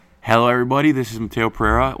Hello, everybody. This is Matteo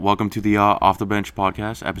Pereira. Welcome to the Off the Bench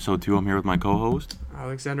podcast, episode 2. I'm here with my co-host,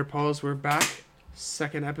 Alexander Pauls. We're back,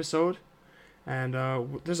 second episode, and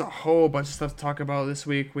there's a whole bunch of stuff to talk about this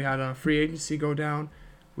week. We had a free agency go down.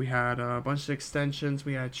 We had a bunch of extensions.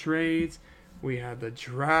 We had trades. We had the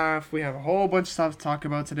draft. We have a whole bunch of stuff to talk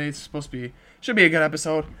about today. It's should be a good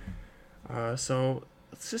episode. So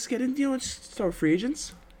let's just get into let's start with free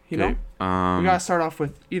agents. We gotta start off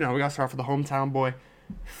with the hometown boy,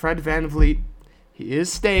 Fred VanVleet. He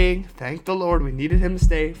is staying. Thank the Lord. We needed him to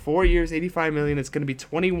stay. 4 years, $85 million. It's gonna be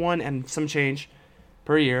 21 and some change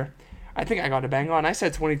per year. I think I got a bang on. I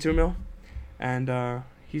said 22 mil, and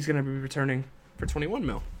he's gonna be returning for 21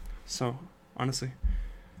 mil. So honestly,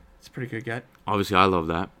 it's a pretty good get. Obviously, I love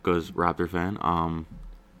that because Raptor fan.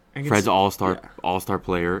 Fred's all-star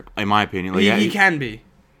player, in my opinion. Like, he can be.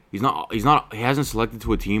 He's not. He hasn't selected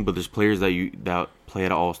to a team, but there's players that play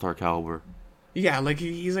at an all-star caliber. Yeah, like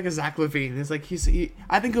he's like a Zach LaVine. It's like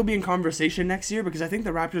I think he'll be in conversation next year because I think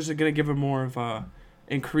the Raptors are gonna give him more of a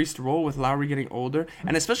increased role with Lowry getting older,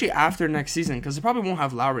 and especially after next season because they probably won't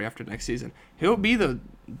have Lowry after next season. He'll be the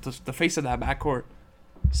face of that backcourt,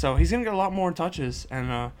 so he's gonna get a lot more touches,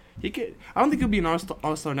 and he could. I don't think he'll be an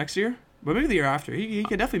all-star next year, but maybe the year after. He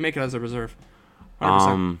could definitely make it as a reserve.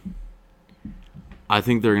 100%. I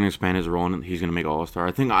think they're gonna expand his role and he's gonna make all-star.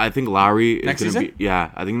 I think Lowry is next gonna season? be. Yeah,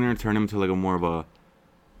 I think they're gonna turn him to like a more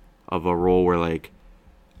of a role where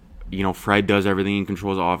Fred does everything, he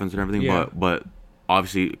controls the offense and everything. Yeah. But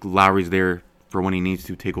obviously Lowry's there for when he needs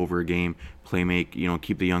to take over a game, play make,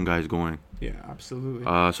 keep the young guys going. Yeah, absolutely.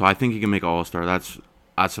 So I think he can make all-star. That's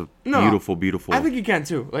a beautiful. I think he can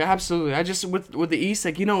too. Like absolutely. I just with the East,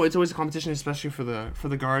 it's always a competition, especially for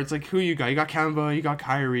the guards. Like who you got? You got Kemba, you got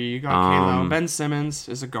Kyrie, you got Kalo. Ben Simmons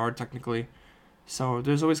is a guard technically, so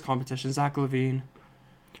there's always competition. Zach LaVine.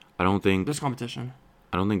 There's competition.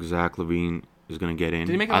 I don't think Zach LaVine is gonna get in.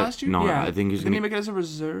 Did he make it last year? No, yeah. I think he's Didn't he make it as a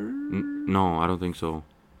reserve? No, I don't think so.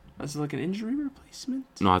 As like an injury replacement?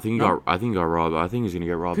 No, I think he got robbed. I think he's gonna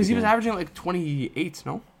get robbed because he was averaging like 28.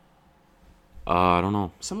 No. I don't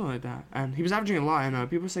know. Something like that. And he was averaging a lot, and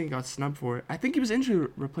people were saying he got snubbed for it. I think he was injury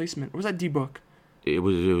replacement. Or was that D-Book? It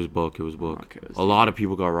was Book. It was Book. Okay, a lot of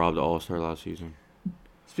people got robbed at All-Star last season.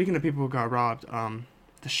 Speaking of people who got robbed,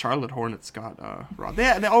 the Charlotte Hornets got robbed.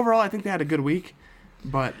 Overall, I think they had a good week,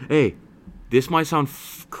 but... Hey, this might sound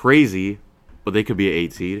crazy, but they could be an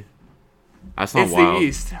 8 seed. That's not wild.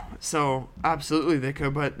 It's the East, so absolutely they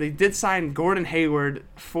could. But they did sign Gordon Hayward,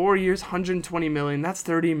 4 years, $120 million. That's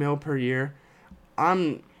 $30 million per year.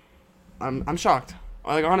 I'm shocked.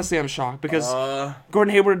 Like honestly, I'm shocked because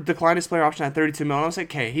Gordon Hayward declined his player option at $32 million. I was like,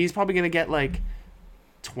 okay, he's probably gonna get like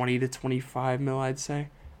 20 to 25 mil, I'd say,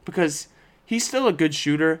 because he's still a good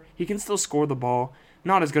shooter. He can still score the ball.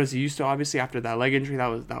 Not as good as he used to, obviously, after that leg injury.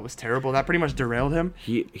 That was terrible. That pretty much derailed him.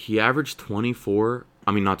 He averaged 21, 4,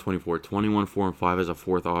 and 5 as a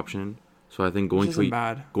fourth option. So I think going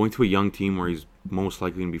to a young team where he's most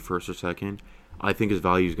likely gonna be first or second, I think his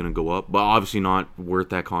value is going to go up, but obviously not worth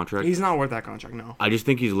that contract. He's not worth that contract, no. I just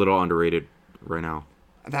think he's a little underrated right now.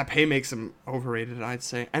 That pay makes him overrated, I'd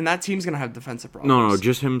say. And that team's going to have defensive problems. No,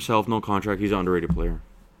 just himself, no contract. He's an underrated player.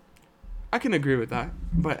 I can agree with that,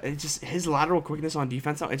 but it's just his lateral quickness on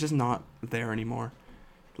defense, it's just not there anymore.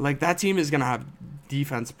 Like, that team is going to have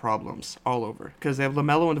defense problems all over because they have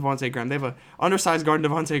LaMelo and Devontae Graham. They have an undersized guard in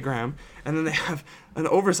Devontae Graham, and then they have an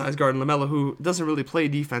oversized guard in LaMelo who doesn't really play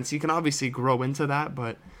defense. He can obviously grow into that,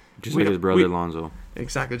 but... Just like his brother, Lonzo.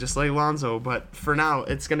 Exactly, just like Lonzo. But for now,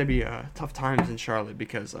 it's going to be tough times in Charlotte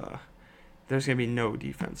because there's going to be no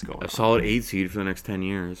defense going on. A solid 8 seed for the next 10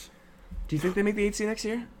 years. Do you think they make the 8 seed next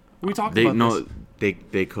year? We talked about this. No,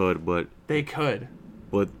 they could, but... They could.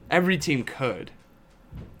 But every team could.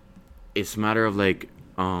 It's a matter of,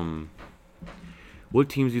 what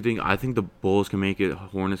teams do you think? I think the Bulls can make it,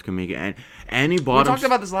 Hornets can make it, and any bottom... We talked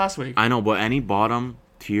about this last week. I know, but any bottom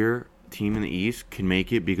tier team in the East can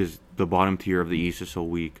make it because the bottom tier of the East is so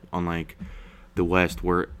weak, unlike the West,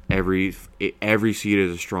 where every seed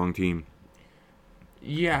is a strong team.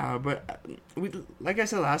 Yeah, but like I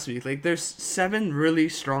said last week, there's 7 really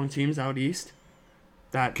strong teams out East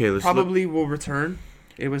that probably will return.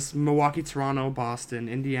 It was Milwaukee, Toronto, Boston,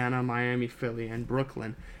 Indiana, Miami, Philly, and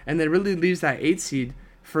Brooklyn. And it really leaves that 8 seed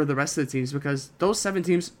for the rest of the teams because those 7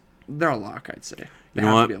 teams, they're a lock, I'd say. They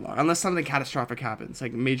have to be a lock. Unless something catastrophic happens,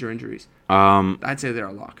 like major injuries. I'd say they're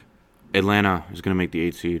a lock. Atlanta is going to make the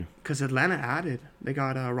 8 seed. Because Atlanta added. They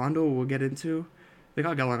got Rondo, we'll get into. They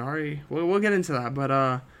got Gallinari. We'll get into that.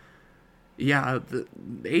 But, yeah, the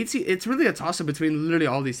 8 seed, it's really a toss-up between literally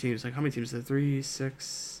all these teams. Like, how many teams? 3,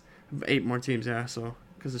 6, 8 more teams, yeah, so...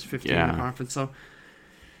 Because there's 15 in the conference. So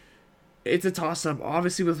It's a toss-up.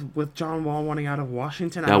 Obviously, with John Wall wanting out of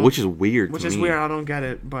Washington. Yeah, which is weird. Which is weird. I don't get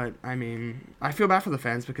it. But, I mean, I feel bad for the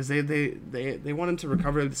fans because they want him to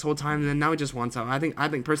recover this whole time, and then now he just wants out. I think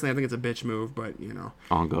personally, I think it's a bitch move, but, you know.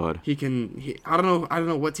 Oh, God. I don't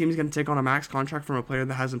know what team he's going to take on a max contract from a player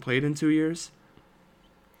that hasn't played in 2 years.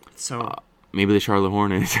 So... maybe the Charlotte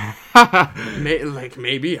Hornets.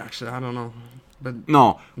 maybe, actually. I don't know. But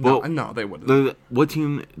no, they wouldn't. What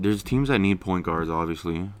team? There's teams that need point guards,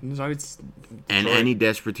 obviously. And any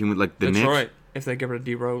desperate team, like the Detroit, Knicks. if they get rid of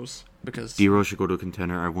D-Rose, because D-Rose should go to a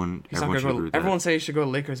contender. Everyone should agree with that. Everyone say he should go to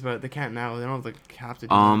Lakers, but they can't now. They don't have the cap to do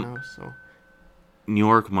that now. So New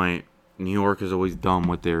York is always dumb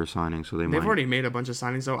with their signings, so they've already made a bunch of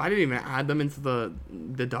signings. So I didn't even add them into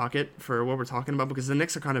the docket for what we're talking about because the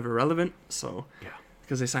Knicks are kind of irrelevant. So yeah,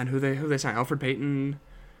 because they signed who they signed Alfred Payton.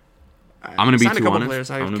 I'm gonna be too honest.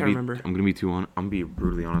 Players, I can't remember. I'm gonna be too honest. I'm gonna be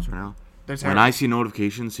brutally honest right now. When I see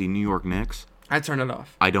notifications, see New York Knicks, I turn it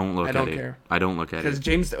off. I don't look at it. I don't care. I don't look at it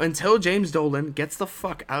because until James Dolan gets the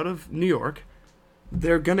fuck out of New York,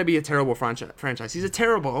 they're gonna be a terrible franchise. He's a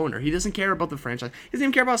terrible owner. He doesn't care about the franchise. He doesn't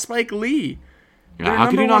even care about Spike Lee. Yeah, how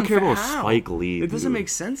can you not care about Spike Lee? It doesn't make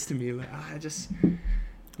sense to me. Like, Knicks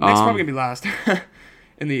probably gonna be last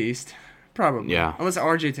in the East, probably. Yeah. Unless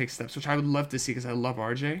RJ takes steps, which I would love to see because I love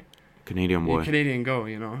RJ. Canadian boy. Canadian go,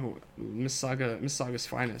 you know, Mississauga's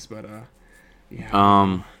finest, but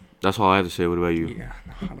yeah. That's all I have to say. What about you?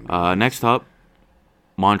 Yeah. Next up,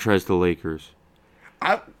 Montrez to Lakers.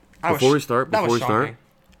 Before we start,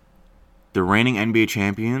 the reigning NBA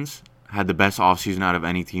champions had the best offseason out of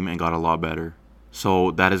any team and got a lot better.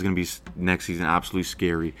 So that is going to be next season absolutely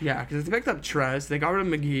scary. Yeah, because they picked up Trez. They got rid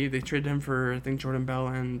of McGee. They traded him for, I think, Jordan Bell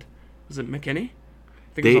and, was it McKinney?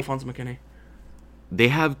 I think it was Alphonso McKinney. They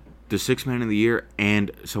have the sixth man of the year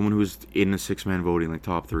and someone who's in the six-man voting, like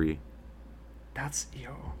top 3.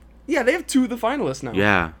 Yeah, they have 2 of the finalists now.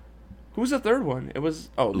 Yeah. Who's the third one? It was,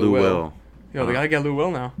 Lou Will. Yo, they got to get Lou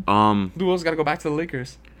Will now. Lou Will's got to go back to the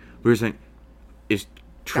Lakers. We were saying,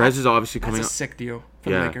 Trez is obviously coming up. That's a sick deal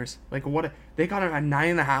for the Lakers. Like, what? They got him at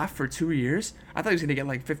 9.5 for 2 years. I thought he was gonna get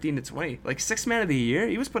like 15 to 20. Like 6th man of the year.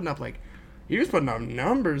 He was putting up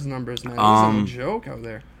numbers, man. He was a joke out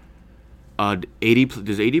there.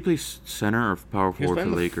 Does AD play center or power forward for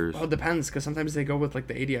the Lakers? Well, it depends because sometimes they go with like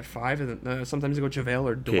the AD at 5, and then, sometimes they go JaVale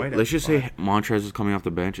or Dwight. Let's just say Montrez is coming off the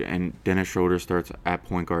bench and Dennis Schroeder starts at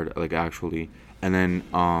point guard, like actually, and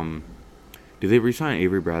then did they re-sign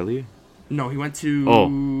Avery Bradley? No, he went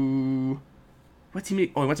to... What team?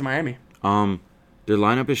 He went to Miami. Their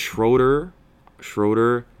lineup is Schroeder,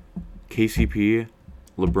 KCP,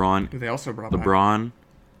 LeBron. They also brought LeBron.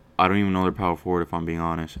 I don't even know their power forward if I'm being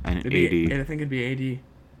honest. And AD. I think it'd be AD.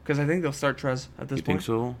 Because I think they'll start Trez at this point. You think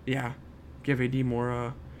so? Yeah. Give AD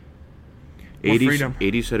more freedom.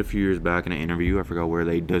 AD said a few years back in an interview, I forgot where,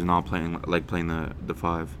 he does not playing the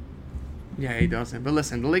 5. Yeah, he doesn't. But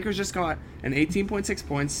listen, the Lakers just got an 18.6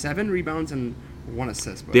 points, 7 rebounds, and 1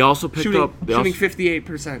 assist. But they also picked shooting up... Shooting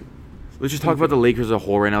 58%. Let's just talk about the Lakers as a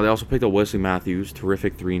whole right now. They also picked up Wesley Matthews,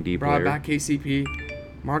 terrific 3-and-D player. Brought back KCP.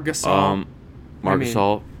 Marc Gasol.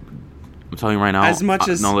 Gasol. I'm telling you right now...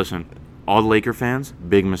 No, listen. All the Laker fans,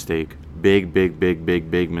 big mistake. Big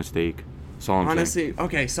mistake. That's all I'm saying. Honestly,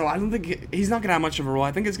 okay, so I don't think... He's not going to have much of a role.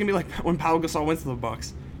 I think it's going to be like when Paul Gasol went to the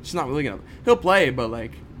Bucks. Just not really going to... He'll play, but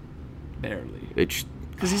like... Barely.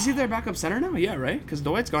 Because is he their backup center now? Yeah, right? Because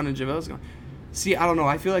Dwight's gone and JaVale's gone. See, I don't know.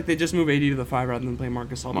 I feel like they just move AD to the 5 rather than play Marc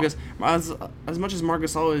Gasol. Because as much as Marc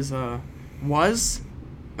Gasol was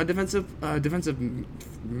a defensive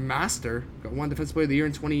master, got 1 defensive player of the year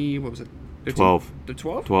in 13? 12. The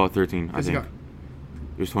 12? 12, 13, I think. It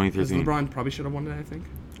was 2013. LeBron probably should have won it, I think.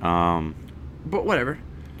 But whatever.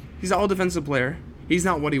 He's an all-defensive player. He's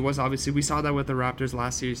not what he was, obviously. We saw that with the Raptors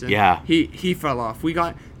last season. Yeah. He fell off. We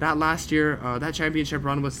got that last year. That championship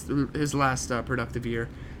run was his last productive year.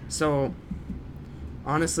 So,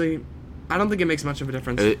 honestly, I don't think it makes much of a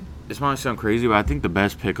difference. This might sound crazy, but I think the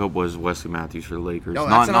best pickup was Wesley Matthews for the Lakers. No,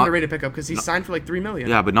 that's an underrated pickup because he signed for like $3 million.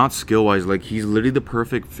 Yeah, but not skill-wise. Like, he's literally the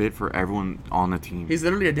perfect fit for everyone on the team. He's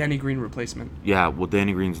literally a Danny Green replacement. Yeah, well,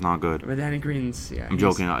 Danny Green's not good. But Danny Green's, yeah. I'm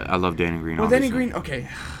joking. I love Danny Green, Well, obviously. Danny Green, okay.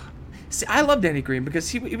 See, I love Danny Green because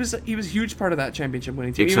he was a huge part of that championship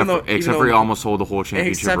winning team. Except for he almost sold the whole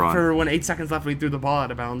championship run. Except for when 8 seconds left, we threw the ball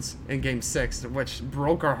out of bounds in Game 6, which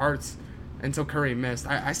broke our hearts until Curry missed.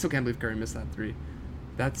 I still can't believe Curry missed that 3.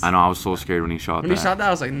 I know, I was so scared when he shot that. When he shot that,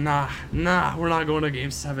 I was like, nah, we're not going to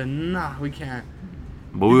Game 7. Nah, we can't.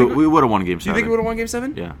 But we would have won Game 7. Do you think we would have won Game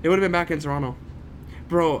 7? Yeah. It would have been back in Toronto.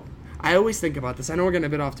 Bro, I always think about this. I know we're getting a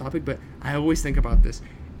bit off topic, but I always think about this.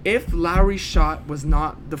 If Lowry's shot was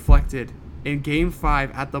not deflected in Game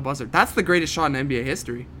 5 at the buzzer. That's the greatest shot in NBA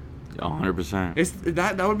history. 100%.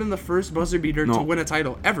 That would have been the first buzzer beater to win a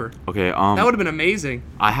title ever. Okay. That would have been amazing.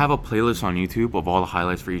 I have a playlist on YouTube of all the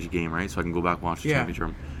highlights for each game, right? So I can go back and watch the championship.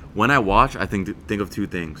 When I watch, I think of two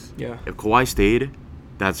things. Yeah. If Kawhi stayed,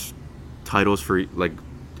 that's titles for like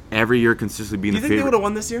every year consistently being the favorite. Do you think they would have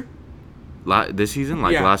won this year? This season,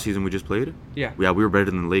 last season we just played. Yeah. Yeah, we were better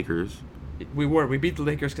than the Lakers. We beat the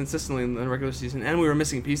Lakers consistently in the regular season, and we were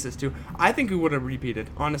missing pieces too. I think we would have repeated,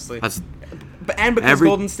 honestly. Because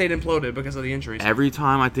Golden State imploded because of the injuries. Every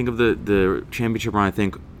time I think of the championship run, I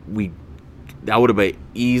think that would have been an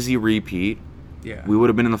easy repeat. Yeah. We would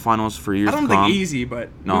have been in the finals for years to come. I don't think easy, but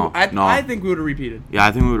I think we would have repeated. Yeah,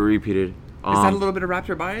 I think we would have repeated. Is that a little bit of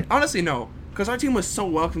Raptor bias? Honestly, no, because our team was so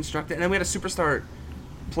well constructed, and then we had a superstar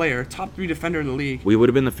player, top 3 defender in the league. We would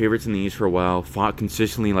have been the favorites in the East for a while. Fought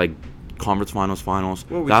consistently like conference finals.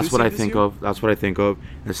 That's what I think of. That's what I think of.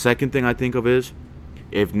 The second thing I think of is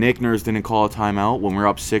if Nick Nurse didn't call a timeout when we were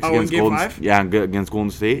up 6 against against Golden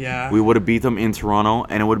State, we would have beat them in Toronto,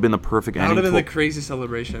 and it would have been the perfect ending. That would have been the crazy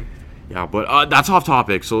celebration. Yeah, but that's off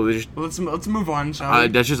topic. So let's move on, shall we?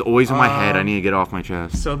 That's just always in my head. I need to get off my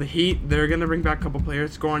chest. So the Heat, they're gonna bring back a couple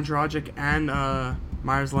players, Goran Dragic and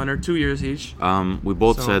Myers Leonard, 2 years each. We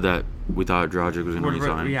both said that we thought Dragic was gonna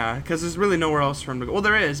resign. Yeah, because there's really nowhere else for him to go. Well,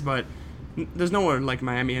 there is, but there's nowhere like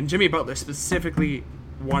Miami. And Jimmy Butler specifically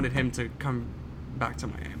wanted him to come back to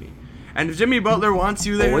Miami. And if Jimmy Butler wants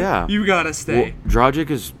you there, you gotta stay. Well, Dragic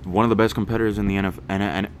is one of the best competitors in the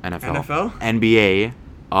NFL. NBA.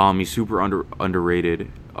 He's super underrated.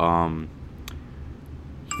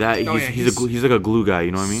 He's like a glue guy.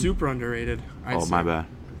 You know what I mean? Super underrated. My bad.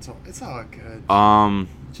 It's all good.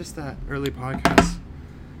 Just that early podcast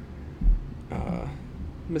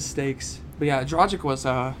mistakes. But yeah, Dragic was.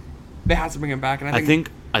 They had to bring him back, and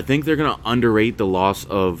I think they're gonna underrate the loss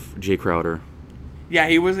of Jay Crowder. Yeah,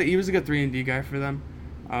 he was a good 3-and-D guy for them.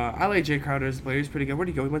 I like Jay Crowder as a player. He's pretty good. Where'd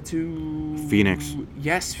he go? He went to Phoenix.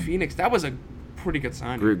 Yes, Phoenix. That was a pretty good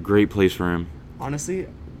signing. Great place for him. Honestly,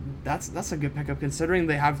 that's a good pickup considering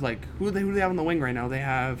they have who do they have on the wing right now? They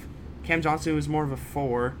have Cam Johnson, who's more of a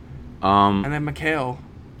 4. And then McHale,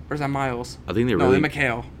 or is that Miles? I think they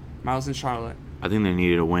McHale. Miles in Charlotte. I think they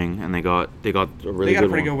needed a wing, and they got a really a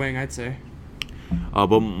pretty good wing, I'd say.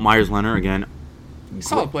 But Myers Leonard again,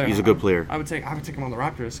 solid player. He's a good player. I would take him on the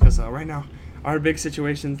Raptors because right now our big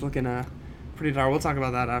situation's looking pretty dark. We'll talk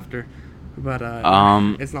about that after, but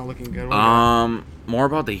it's not looking good. More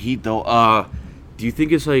about the Heat though. Do you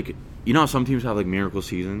think it's like how some teams have like miracle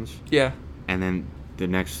seasons? Yeah. And then the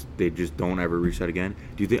next they just don't ever reset again.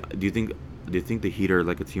 Do you think the Heat are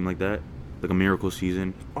like a team like that? Like a miracle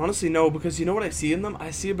season? Honestly, no, because you know what I see in them? I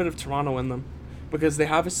see a bit of Toronto in them. Because they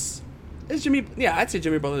have is Jimmy... Yeah, I'd say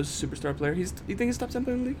Jimmy Butler's a superstar player. You think he's top 10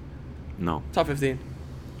 player in the league? No. Top 15?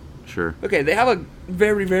 Sure. Okay, they have a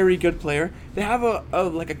very, very good player. They have a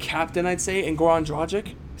captain, I'd say, in Goran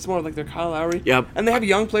Dragic. He's more like their Kyle Lowry. Yep. And they have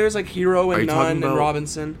young players like Hero and Nunn and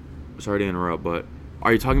Robinson. Sorry to interrupt, but...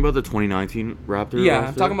 Are you talking about the 2019 Raptors? Yeah,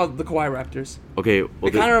 I'm talking about the Kawhi Raptors. Okay. Well,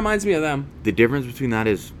 it kind of reminds me of them. The difference between that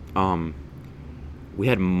is... We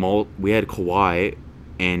had Kawhi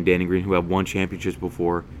and Danny Green who have won championships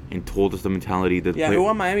before and told us the mentality that who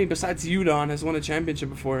won Miami besides Udon has won a championship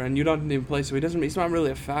before, and Udon didn't even play, so he's not really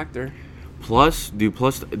a factor. Plus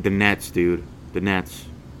the Nets, dude. The Nets.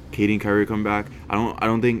 KD and Kyrie come back. I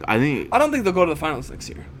don't think they'll go to the finals next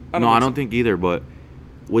year. I don't think either, but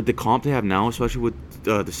with the comp they have now, especially with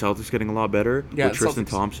the Celtics getting a lot better with Tristan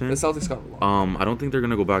Thompson. The Celtics got a lot. I don't think they're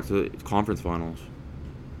gonna go back to the conference finals.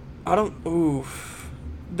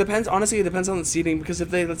 Honestly, it depends on the seeding, because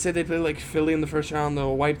if let's say they play like Philly in the first round,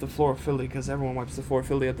 they'll wipe the floor of Philly, because everyone wipes the floor of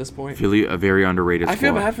Philly at this point. Philly, a very underrated squad. I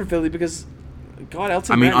feel bad for Philly because,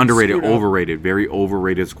 underrated, overrated, very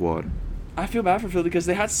overrated squad. I feel bad for Philly because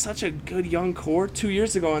they had such a good young core 2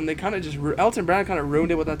 years ago, and they kind of just Elton Brand kind of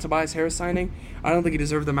ruined it with that Tobias Harris signing. I don't think he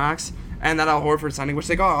deserved the max, and that Al Horford signing, which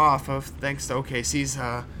they got off of thanks to OKC's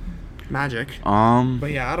magic.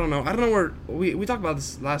 But yeah, I don't know where we talked about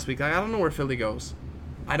this last week. I don't know where Philly goes.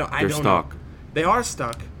 They're stuck. Know. They are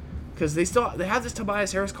stuck because they have this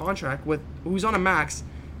Tobias Harris contract who's on a max,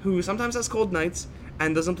 who sometimes has cold nights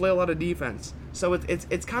and doesn't play a lot of defense. So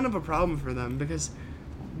it's kind of a problem for them because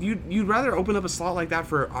you'd rather open up a slot like that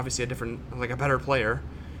for obviously a better player,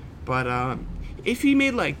 but if he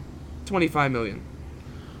made like $25 million,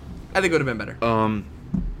 I think it would have been better. I'm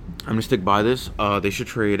gonna stick by this. They should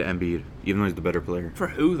trade Embiid, even though he's the better player. For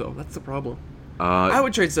who though? That's the problem. I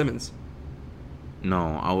would trade Simmons.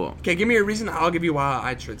 No, I will. Okay, give me a reason. I'll give you why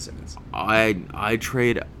I'd trade Simmons. I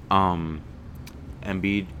trade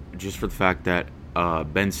Embiid just for the fact that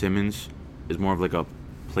Ben Simmons is more of like a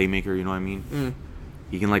playmaker. You know what I mean? Mm.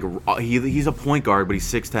 He can like he's a point guard, but he's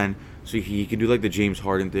 6'10", so he can do like the James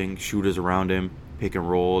Harden thing, shooters around him, pick and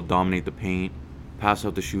roll, dominate the paint, pass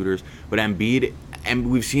out the shooters. But Embiid,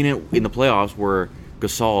 and we've seen it in the playoffs where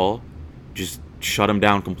Gasol just shut him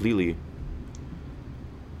down completely.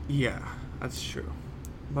 Yeah, that's true.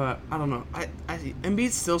 But I don't know.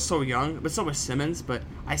 Embiid's still so young, but so is Simmons. But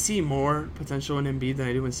I see more potential in Embiid than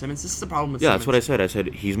I do in Simmons. This is the problem with Simmons. Yeah, that's what I said. I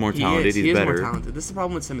said he's more talented. He's better. He is more talented. This is the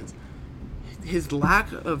problem with Simmons. His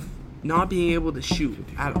lack of not being able to shoot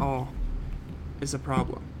at all is a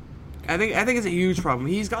problem. I think it's a huge problem.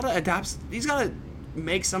 He's got to adapt. He's got to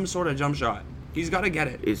make some sort of jump shot. He's got to get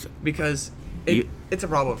it because it's a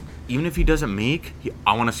problem. Even if he doesn't make,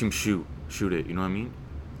 I want to see him shoot it. You know what I mean?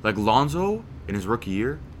 Like Lonzo in his rookie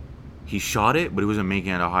year, he shot it, but he wasn't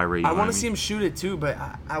making it at a high rate. I want to see him shoot it too, but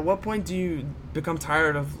at what point do you become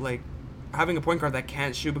tired of like having a point guard that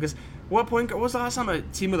can't shoot? Because what was the last time a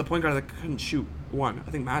team with a point guard that couldn't shoot won?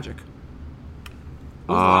 I think Magic.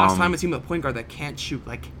 When was the last time a team with a point guard that can't shoot,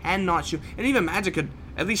 like cannot shoot? And even Magic could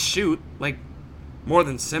at least shoot, like more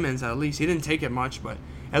than Simmons. At least he didn't take it much, but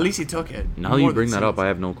at least he took it. Now you bring that up, I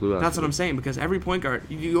have no clue. That's what I'm saying, because every point guard,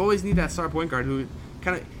 you always need that star point guard who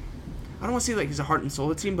kind of. I don't want to say like he's a heart and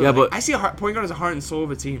soul of a team, but, yeah, but I see a point guard as a heart and soul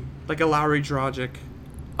of a team, like a Lowry, Dragic,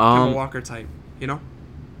 Kemba Walker type. You know?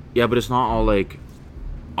 Yeah, but it's not all like.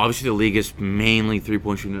 Obviously, the league is mainly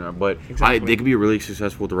 3-point shooting, but exactly. They could be really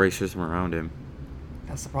successful with the right system around him.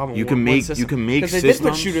 That's the problem. You can make systems. Because they did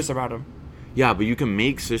put shooters around him. Yeah, but you can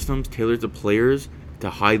make systems tailored to players to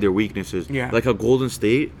hide their weaknesses. Yeah. Like a Golden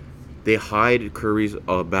State, they hide Curry's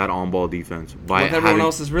bad on-ball defense by everyone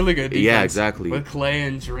else is really good defense. Yeah, exactly. With Clay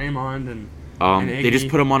and Draymond and they just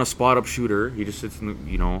put him on a spot-up shooter. He just sits in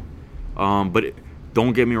the, but.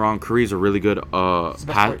 Don't get me wrong, Curry's a really good he's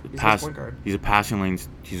a passing lane.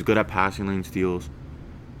 He's good at passing lane steals.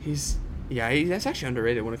 He's actually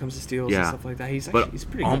underrated when it comes to steals and stuff like that. He's pretty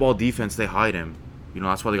good. On-ball defense, they hide him.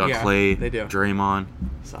 That's why they got Clay, they do. Draymond.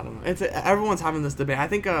 So I don't know. Everyone's having this debate. I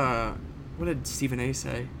think what did Stephen A.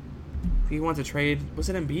 say? He wanted to trade. Was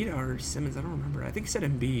it Embiid or Simmons? I don't remember. I think he said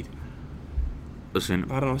Embiid. Listen,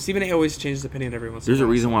 I don't know. Stephen A. always changes opinion every once in a while. There's a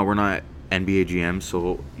reason so. why we're not NBA GMs,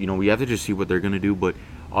 so we have to just see what they're gonna do. But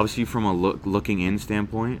obviously, from a looking in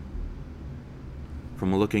standpoint,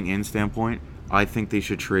 I think they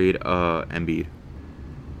should trade Embiid.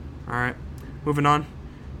 All right, moving on.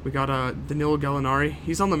 We got Danilo Gallinari.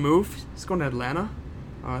 He's on the move. He's going to Atlanta.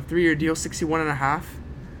 3-year deal, $61.5.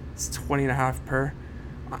 It's $20.5 per.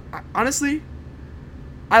 Honestly,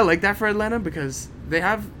 I like that for Atlanta because they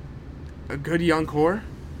have a good young core,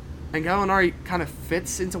 and Gallinari kind of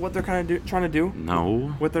fits into what they're kind of trying to do.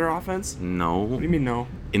 No. With their offense. No. What do you mean no?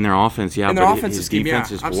 In their offense, yeah. In their but his scheme, defense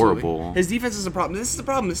is absolutely. Horrible. His defense is a problem. This is the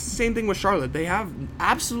problem. This is the same thing with Charlotte. They have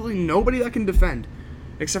absolutely nobody that can defend,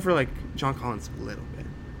 except for like John Collins a little bit.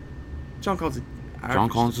 John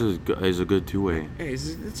Collins is a good two-way. Yeah,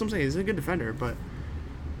 that's what I'm saying. He's a good defender, but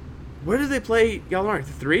where do they play Gallinari?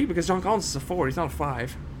 The 3? Because John Collins is a 4. He's not a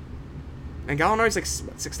 5. And Gallinari's like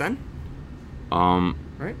 6'10".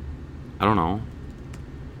 Right? I don't know.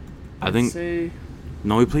 I think.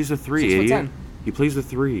 No, he plays the 3. 6'10". He plays the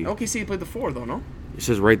 3. OKC he played the 4 though, no? It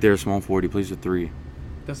says right there, small forward. He plays the 3.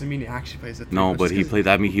 Doesn't mean he actually plays the 3. No, but he played.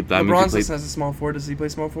 That means he LeBron means he played. has a small forward. Does he play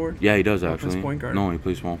small forward? Yeah, he does actually. Plays point guard. No, he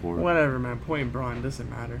plays small forward. Whatever, man. Point Braun doesn't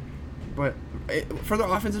matter. But for their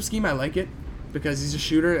offensive scheme, I like it because he's a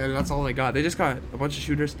shooter, and that's all they got. They just got a bunch of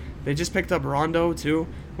shooters. They just picked up Rondo too,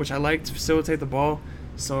 which I like to facilitate the ball.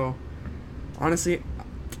 So honestly,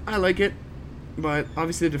 I like it. But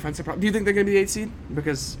obviously the defensive problem. Do you think they're going to be the 8th seed?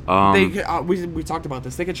 Because we talked about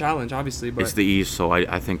this. They could challenge, obviously. But it's the East, so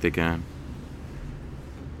I think they can.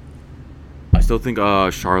 I still think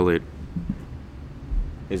Charlotte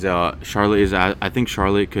is. I think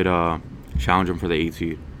Charlotte could challenge them for the 8th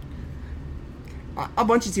seed. A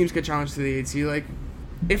bunch of teams could challenge to the 8th seed. Like,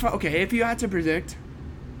 if you had to predict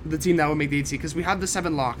the team that would make the 8th seed, because we have the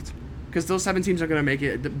 7 locked, because those 7 teams are going to make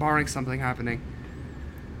it, barring something happening.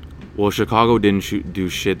 Well, Chicago didn't do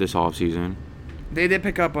shit this offseason. They did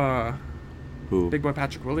pick up who? Big boy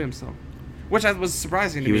Patrick Williams, though. Which was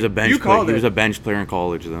surprising to me. He was a bench player. He was a bench player in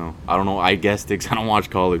college, though. I don't know. I guess Sticks. I don't watch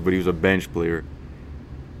college, but he was a bench player.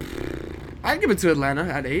 I'd give it to Atlanta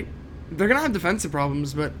at 8. They're going to have defensive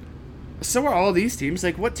problems, but so are all these teams.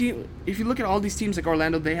 Like, what team... If you look at all these teams, like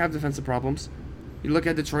Orlando, they have defensive problems. You look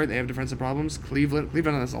at Detroit, they have defensive problems. Cleveland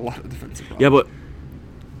has a lot of defensive problems. Yeah, but...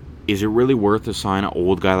 Is it really worth to sign an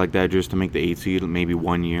old guy like that just to make the 8th seed maybe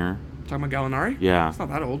 1 year? Talking about Gallinari? Yeah. He's not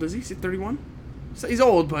that old, is he? He's 31? So he's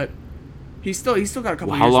old, but he's still got a couple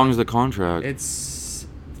years. How long is the contract? It's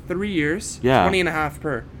 3 years. Yeah. 20.5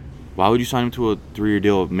 per. Why would you sign him to a 3-year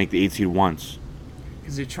deal? Make the 8 seed once.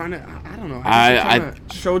 Because you're trying to. I don't know. I guess you're trying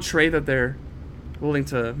to show Trey that they're willing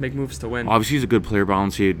to make moves to win. Obviously, he's a good player, but I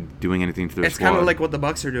don't see it doing anything to their squad. It's kind of like what the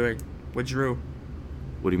Bucks are doing with Drew.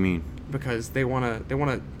 What do you mean? Because they wanna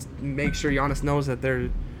make sure Giannis knows that they're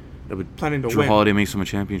planning to Drew win. Holiday makes him a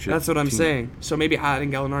championship. That's what I'm team. saying. So maybe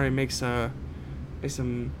adding Gallinari makes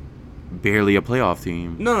some. Barely a playoff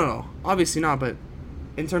team. No. Obviously not. But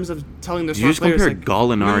in terms of telling their You just players, compared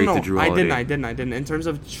Gallinari to Drew Holiday. I didn't. In terms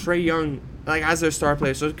of Trae Young, like as their star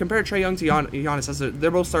player. So compare Trae Young to Giannis as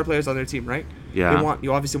they're both star players on their team, right? Yeah.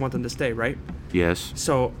 You obviously want them to stay, right? Yes.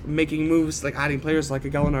 So making moves like adding players like a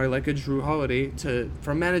Gallinari, like a Drew Holiday,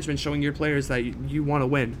 from management showing your players that you want to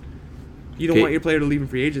win. You don't want your player to leave in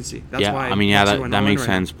free agency. That's why. I mean, that makes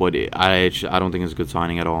sense, but I don't think it's a good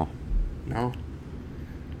signing at all. No.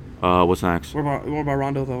 What's next? What about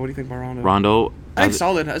Rondo though? What do you think about Rondo? Rondo. I think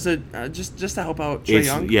solid as a just to help out Trae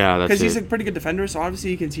Young. Yeah, that's because he's a pretty good defender, so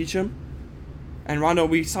obviously you can teach him. And Rondo,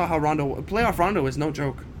 we saw how playoff Rondo is no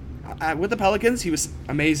joke. With the Pelicans, he was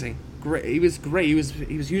amazing. Great, he was great. He was a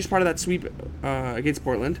huge part of that sweep against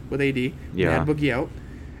Portland with AD. Yeah, they had Boogie out,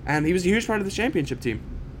 and he was a huge part of the championship team.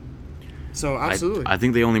 So absolutely, I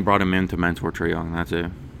think they only brought him in to mentor Trae Young. That's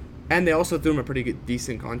it. And they also threw him a pretty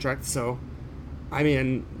decent contract. So, I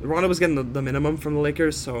mean, Rondo was getting the minimum from the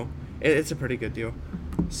Lakers, so it's a pretty good deal.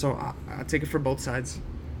 So I take it for both sides.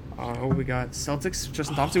 We got Celtics,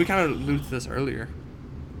 Tristan Thompson. We kind of alluded to this earlier.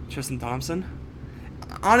 Tristan Thompson.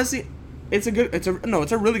 Honestly, it's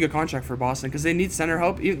a really good contract for Boston because they need center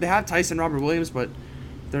help. They have Tyson, Robert Williams, but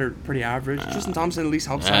they're pretty average. Tristan Thompson at least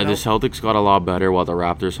helps out. The Celtics got a lot better while the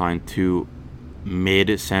Raptors signed 2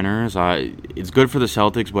 mid centers. It's good for the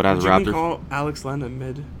Celtics, but as Raptors, you can call Alex Len a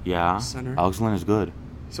mid. Yeah, center. Alex Len is good.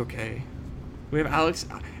 It's okay. We have Alex.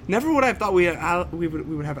 Never would I have thought we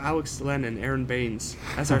would have Alex Len and Aaron Baines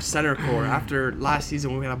as our center core after last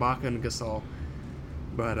season when we had Ibaka and Gasol.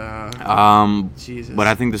 But Jesus. But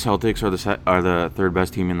I think the Celtics are the third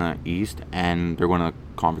best team in the East, and they're going to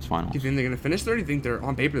conference finals. Do you think they're going to finish third? Or do you think they're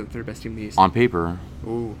on paper the third best team in the East? On paper.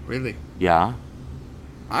 Ooh, really? Yeah.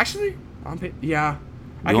 Actually, on paper, yeah.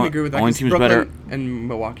 I can agree with that. Only team's Brooklyn better. And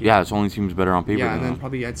Milwaukee. Yeah, it's only team's better on paper. Yeah, and then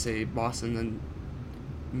probably I'd say Boston, then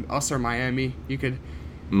us or Miami. You could.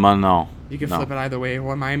 No. You could flip it either way.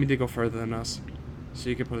 Well, Miami did go further than us, so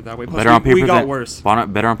you could put it that way. Plus, better on paper. We got worse.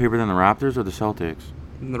 Better on paper than the Raptors or the Celtics?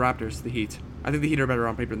 Than the Raptors, the Heat. I think the Heat are better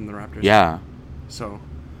on paper than the Raptors. Yeah. So.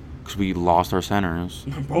 Because we lost our centers.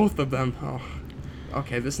 Both of them. Oh.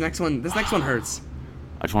 Okay, this next one hurts.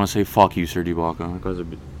 I just want to say fuck you, Serge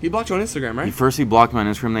Ibaka. He blocked you on Instagram, right? He blocked me on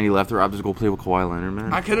Instagram, then he left the Raptors to go play with Kawhi Leonard,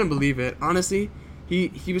 man. I couldn't believe it. Honestly,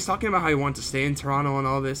 he was talking about how he wanted to stay in Toronto and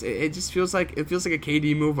all this. It just feels like a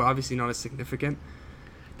KD move, but obviously not as significant.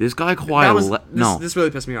 This guy Kawhi This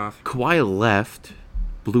really pissed me off. Kawhi left,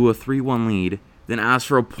 blew a 3-1 lead, then asked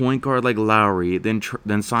for a point guard like Lowry, then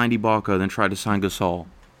signed Ibaka, then tried to sign Gasol.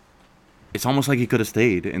 It's almost like he could have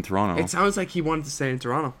stayed in Toronto. It sounds like he wanted to stay in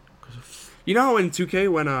Toronto. You know how in 2K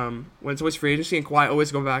when it's always free agency and Kawhi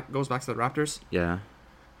always goes back to the Raptors? Yeah. I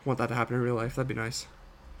want that to happen in real life. That'd be nice.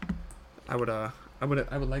 I would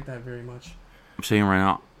like that very much. I'm saying right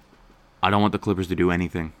now, I don't want the Clippers to do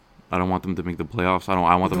anything. I don't want them to make the playoffs.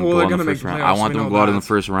 I want them to go out in the first round. I want them to go out in the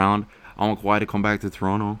first round. I want Kawhi to come back to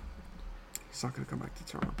Toronto. He's not going to come back to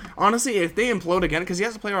Toronto. Honestly, if they implode again, because he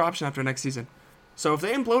has a player option after next season. So if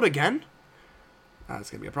they implode again, that's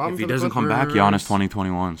going to be a problem. If he doesn't come back, Giannis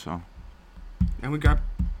 2021. So. And we got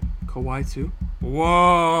Kawhi too.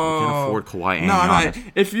 Whoa. We can't afford Kawhi and Giannis.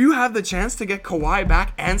 No. If you have the chance to get Kawhi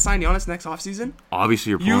back and sign Giannis next offseason,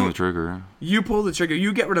 obviously you're pulling the trigger. You pull the trigger.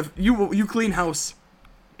 You get rid of you clean house.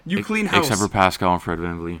 Clean house. Except for Pascal and Fred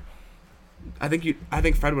VanVleet. I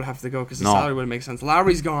think Fred would have to go because the salary wouldn't make sense.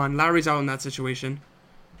 Lowry's gone. Lowry's out in that situation.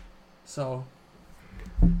 So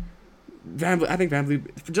I think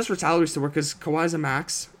VanVleet just for salaries to work because Kawhi's a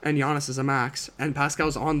max and Giannis is a max and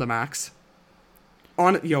Pascal's on the max.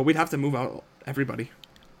 We'd have to move out everybody.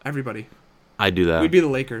 I'd do that. We'd be the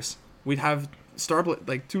Lakers. We'd have 2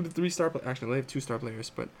 to 3 star players. Actually, they have 2 star players,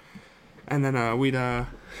 but and then we'd have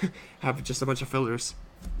just a bunch of fillers.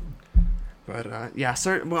 But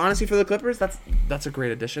well, honestly, for the Clippers, that's a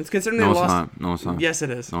great addition. Considering they lost. No, it's not. Yes, it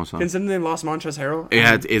is. No, it's not. Considering they lost Montrezl Harrell.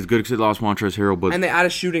 Yeah, it's good because they lost Montrezl Harrell, but and they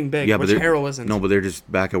added shooting big, which Harrell isn't. No, but they're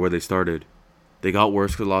just back at where they started. They got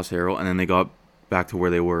worse because they lost Harrell, and then they got back to where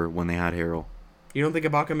they were when they had Harrell. You don't think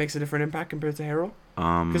Ibaka makes a different impact compared to Harrell?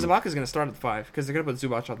 Because Ibaka's going to start at the 5, because they're going to put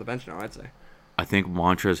Zubac off the bench now, I'd say. I think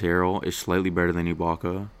Montrezl Harrell is slightly better than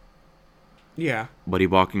Ibaka. Yeah. But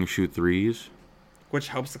Ibaka can shoot threes. Which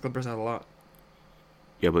helps the Clippers out a lot.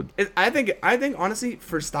 Yeah, but I think honestly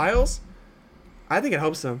for Styles, I think it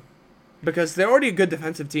helps them because they're already a good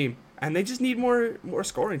defensive team and they just need more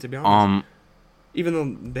scoring, to be honest. Even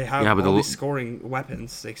though they have all these scoring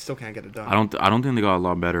weapons, they still can't get it done. I don't think they got a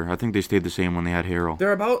lot better. I think they stayed the same when they had Harrell.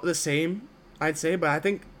 They're about the same, I'd say, but I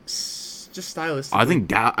think just stylistically.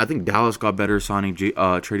 I think Dallas got better signing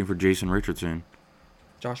trading for Jason Richardson.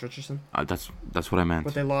 Josh Richardson. That's what I meant.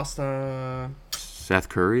 But they lost Seth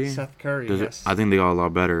Curry. Yes. I think they got a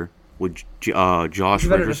lot better with Josh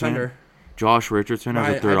Richardson. Defender. Josh Richardson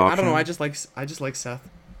as a third option. I don't know. I just like Seth,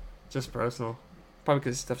 just personal. Probably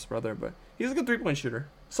because he's Steph's brother, but he's a good 3-point shooter.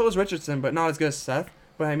 So is Richardson, but not as good as Seth.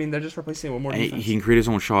 But I mean, they're just replacing it with more defense. He can create his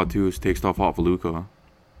own shot too. Take stuff off of Luka.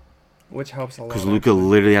 Which helps a lot. Because Luka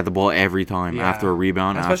literally had the ball every time after a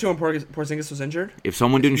rebound. Especially when Porzingis was injured. If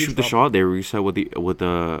someone didn't shoot the shot, they reset with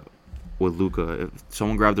Luka. If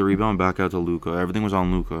someone grabbed the rebound, back out to Luka. Everything was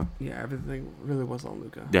on Luka. Yeah, everything really was on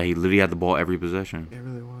Luka. Yeah, he literally had the ball every possession. It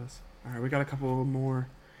really was. All right, we got a couple more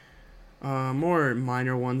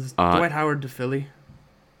minor ones. Dwight Howard to Philly.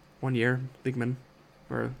 1 year, leagueman.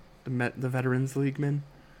 Or the Veterans Leagueman.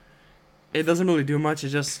 It doesn't really do much. It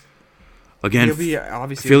just... Again,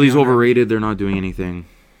 Philly's overrated. They're not doing anything.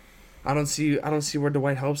 I don't see where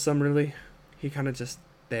Dwight helps them, really. He kind of just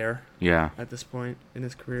there. Yeah. At this point in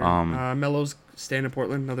his career. Melo's staying in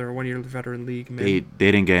Portland, another 1 year veteran league man. They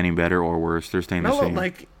didn't get any better or worse. They're staying the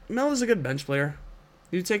same. Melo's a good bench player.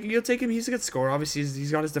 You'll take him. He's a good scorer. Obviously,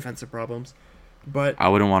 he's got his defensive problems, but I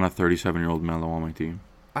wouldn't want a 37-year-old Melo on my team.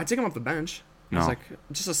 I'd take him off the bench. No. It's like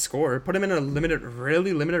just a scorer. Put him in a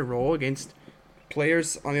really limited role against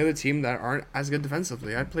players on the other team that aren't as good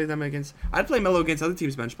defensively. I'd play Melo against other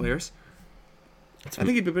teams' bench players. I think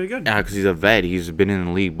he'd be pretty good. Yeah, because he's a vet. He's been in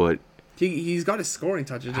the league, but he's got his scoring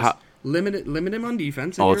touches. Just limit him on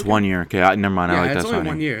defense. Oh, it's 1 year. Okay, never mind. I like that it's only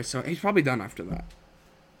signing. 1 year, so he's probably done after that.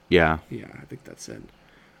 Yeah. Yeah, I think that's it.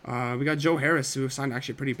 We got Joe Harris, who signed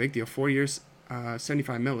actually a pretty big deal. 4 years,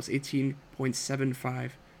 $75 million,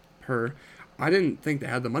 18.75 per. I didn't think they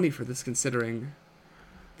had the money for this, considering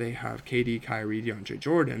they have KD, Kyrie, DeAndre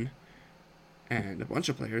Jordan, and a bunch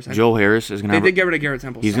of players. Joe Harris is gonna. They did get rid of Garrett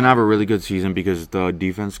Temple. He's gonna have a really good season because the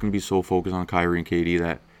defense can be so focused on Kyrie and KD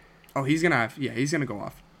that. Oh, he's gonna go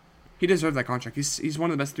off. He deserves that contract. He's one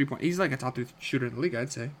of the best 3-point. He's like a top 3 shooter in the league,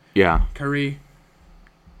 I'd say. Yeah. Curry.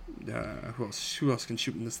 Who else can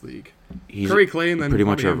shoot in this league? Curry, Clay, and then pretty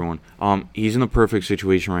much everyone. He's in the perfect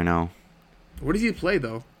situation right now. Where does he play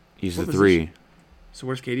though? He's the 3. So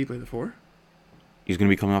where's KD play the 4? He's gonna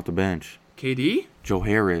be coming off the bench. KD? Joe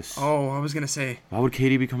Harris. Oh, I was gonna say. Why would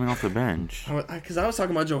KD be coming off the bench? Because I was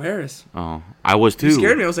talking about Joe Harris. Oh, I was too. You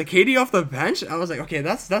scared me. I was like, KD off the bench? I was like, okay,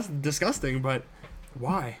 that's disgusting, but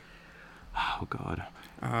why? Oh God.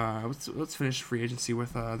 Let's finish free agency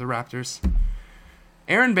with the Raptors.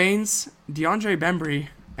 Aaron Baines, DeAndre Bembry,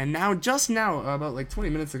 and just now, about like 20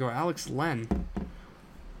 minutes ago, Alex Len.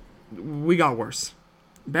 We got worse.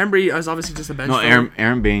 Bembry is obviously just a bench. No,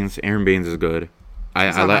 Aaron Baines is good.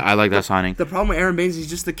 I like that signing. The problem with Aaron Baines, he's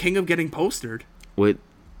just the king of getting postered. What?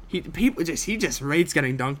 He just rates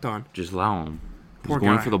getting dunked on. Just allow him. Poor he's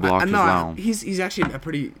going guy. For the block. Just allow him. He's actually a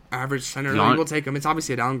pretty average center. We'll take him. It's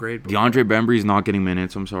obviously a downgrade. DeAndre Bembry's not getting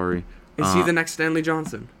minutes. I'm sorry. Is he the next Stanley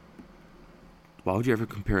Johnson? Why would you ever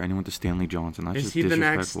compare anyone to Stanley Johnson? That's just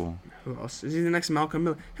disrespectful. Who else? Is he the next Malcolm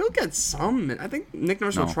Miller? He'll get some. I think Nick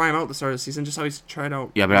Nurse will try him out at the start of the season, just how he's tried out.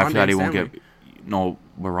 Yeah, but after that he won't get. No,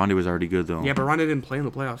 but Ronde was already good though. Yeah, but Ronde didn't play in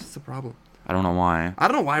the playoffs. That's the problem. I don't know why. I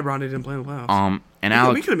don't know why Ronde didn't play in the playoffs. And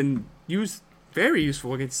Alex, we could have been very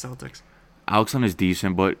useful against the Celtics. Alex Len is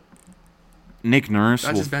decent, but Nick Nurse.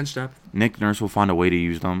 That's just bench depth. Nick Nurse will find a way to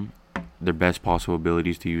use them, their best possible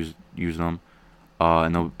abilities to use them,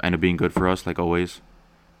 and they'll end up being good for us like always.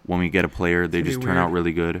 When we get a player, they just turn out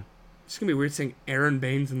really good. It's going to be weird seeing Aaron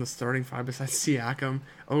Baines in the starting 5 besides Siakam,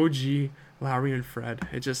 OG, Lowry, and Fred.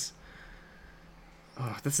 It just...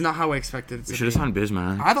 that's not how I expected it to be. We should have signed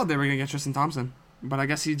Bisman. I thought they were going to get Tristan Thompson, but I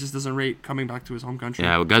guess he just doesn't rate coming back to his home country.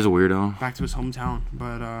 Yeah, the guy's a weirdo. Back to his hometown.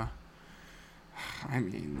 But, I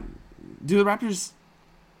mean... Do the Raptors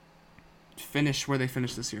finish where they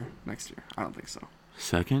finished next year? I don't think so.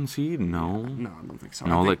 Second seed? No. No, I don't think so.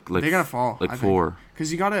 No, like they're gonna fall. Like 4.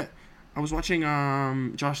 Because you gotta. I was watching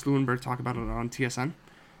Josh Lewenberg talk about it on TSN.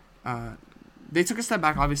 They took a step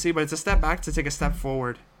back, obviously, but it's a step back to take a step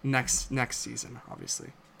forward next season,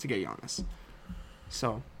 obviously, to get Giannis.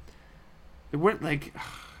 So, they're probably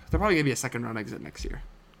gonna be a second round exit next year.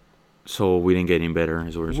 So we didn't get any better,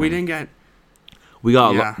 is what we're saying. We didn't get. We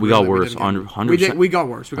got worse. 100%. We got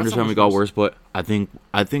worse. We got worse, but I think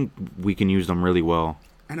we can use them really well.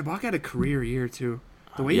 And Ibaka had a career year too.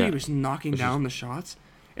 The way he was knocking down the shots,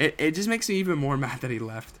 It just makes me even more mad that he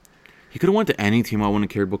left. He could have went to any team I wouldn't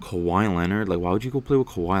have cared, but Kawhi Leonard? Like, why would you go play with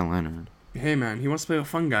Kawhi Leonard? Hey, man, he wants to play with a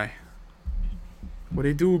fun guy. What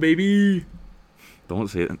they do, baby? Don't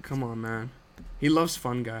say it. Come on, man. He loves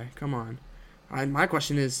fun guy. Come on. My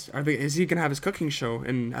question is he going to have his cooking show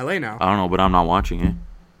in LA now? I don't know, but I'm not watching it.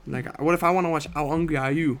 Like, what if I want to watch How Hungry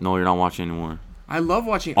Are You? No, you're not watching anymore. I love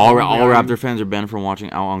watching all Raptor fans are banned from watching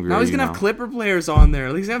How Hungry Are You. Now he's going to have Clipper players on there.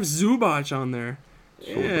 He's going to have Zubac on there.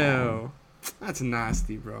 So Ew. dumb. That's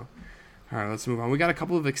nasty, bro. All right, let's move on. We got a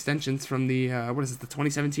couple of extensions from the, the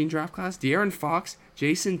 2017 draft class. De'Aaron Fox,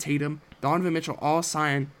 Jason Tatum, Donovan Mitchell all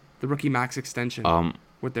signed the rookie max extension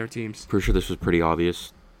with their teams. Pretty sure this was pretty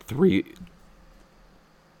obvious. 3...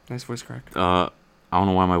 Nice voice crack. I don't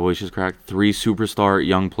know why my voice is cracked. 3 superstar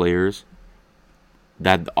young players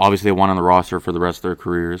that obviously they want on the roster for the rest of their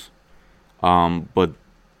careers. But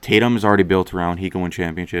Tatum is already built around. He can win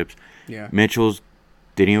championships. Yeah. Mitchell's...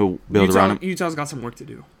 They need to build around him. Utah's got some work to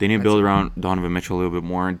do. They need to build around Donovan Mitchell a little bit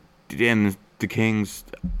more. And the Kings,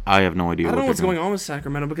 I have no idea. I don't know what's going on with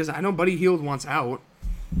Sacramento because I know Buddy Hield wants out,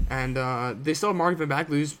 and they still have Marvin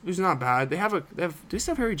Bagley, who's not bad. Do they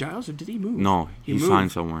still have Harry Giles, or did he move? No, he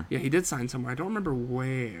signed somewhere. Yeah, he did sign somewhere. I don't remember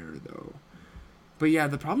where though. But yeah,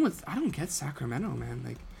 the problem with I don't get Sacramento, man.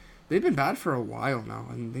 Like they've been bad for a while now,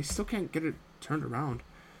 and they still can't get it turned around.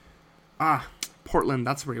 Portland,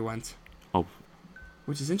 that's where he went. Oh.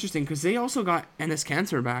 Which is interesting because they also got Enes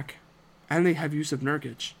Kanter back, and they have Yusuf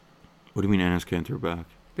Nurkic. What do you mean Enes Kanter back?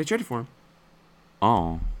 They traded for him.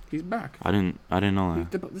 Oh. He's back. I didn't know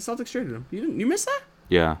that. The Celtics traded him. You missed that?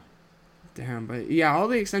 Yeah. Damn, but yeah, all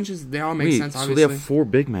the extensions they all make sense. Obviously. So they have 4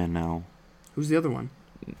 big men now. Who's the other one?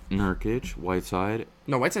 Nurkic, Whiteside.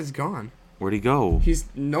 No, Whiteside's gone. Where'd he go? I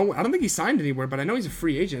don't think he signed anywhere, but I know he's a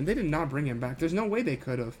free agent. They did not bring him back. There's no way they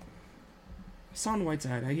could have. Hassan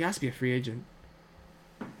Whiteside, he has to be a free agent.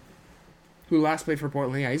 Who last played for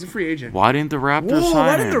Portland? Yeah, he's a free agent. Why didn't the Raptors sign him?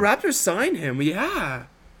 Why didn't the Raptors sign him? Yeah.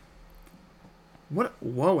 What?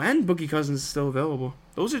 Whoa, and Boogie Cousins is still available.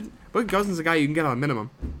 Boogie Cousins is a guy you can get on a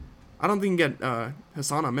minimum. I don't think you can get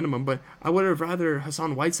Hassan on minimum, but I would have rather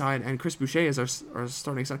Hassan Whiteside and Chris Boucher as our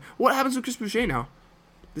starting center. What happens with Chris Boucher now?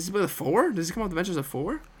 Does he play the 4? Does he come off the bench as a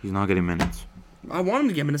 4? He's not getting minutes. I want him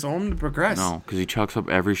to get minutes. I want him to progress. No, because he chucks up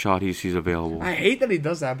every shot he sees available. I hate that he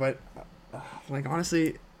does that, but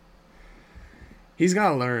honestly, he's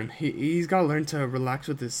gotta learn. He's gotta learn to relax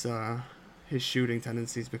with his shooting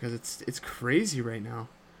tendencies because it's crazy right now.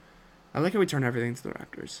 I like how we turn everything to the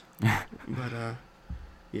Raptors, but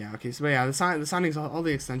yeah, okay. So yeah, the signings, all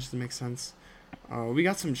the extensions make sense. We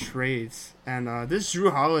got some trades, and this Drew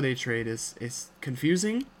Holiday trade is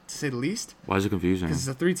confusing to say the least. Why is it confusing? Because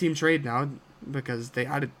it's a 3-team trade now because they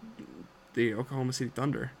added the Oklahoma City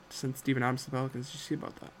Thunder since Steven Adams to the Pelicans. Did you see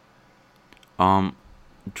about that?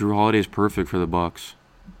 Drew Holiday is perfect for the Bucks.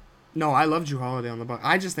 No, I love Drew Holiday on the Bucks.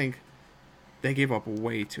 I just think they gave up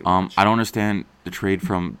way too much. I don't understand the trade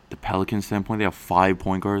from the Pelicans standpoint. They have 5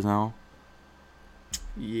 point guards now.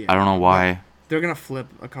 Yeah. I don't know why. They're gonna flip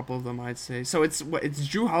a couple of them, I'd say. So it's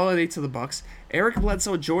Drew Holiday to the Bucks, Eric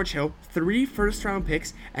Bledsoe, George Hill, 3 first-round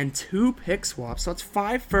picks, and 2 pick swaps. So it's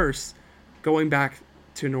 5 firsts going back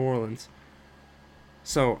to New Orleans.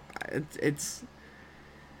 So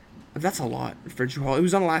that's a lot for Drew Holiday. It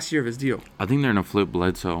was on the last year of his deal. I think they're gonna flip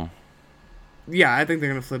Bledsoe. Yeah, I think they're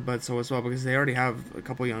gonna flip Bledsoe as well because they already have a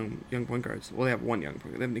couple young point guards. Well, they have one young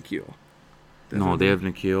point guard. They have Nikhil. They have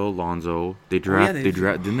Nikhil, Lonzo. They forgot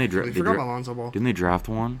about Lonzo Ball. Didn't they draft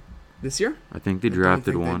one this year? I think they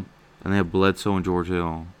drafted one, and they have Bledsoe and George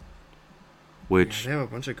Hill. Which they have a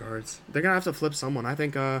bunch of guards. They're gonna have to flip someone. I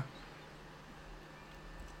think.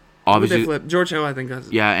 Obviously, they flip George Hill. I think.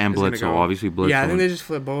 And Bledsoe. Obviously, Bledsoe. Yeah, I think they just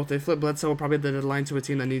flip both. They flip Bledsoe probably at the deadline to a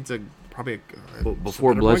team that needs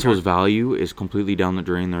before Bledsoe's value is completely down the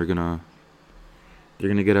drain. They're gonna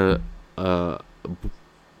get how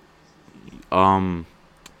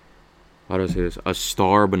do I say this? A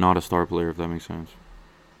star, but not a star player, if that makes sense.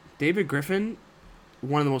 David Griffin,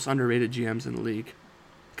 one of the most underrated GMs in the league.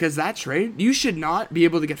 Because that trade, you should not be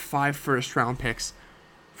able to get 5 first-round picks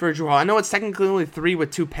for Drew Holiday. I know it's technically only 3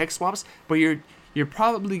 with 2 pick swaps, but you're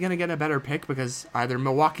probably going to get a better pick because either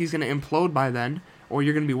Milwaukee's going to implode by then, or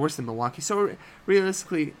you're going to be worse than Milwaukee. So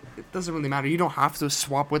realistically, it doesn't really matter. You don't have to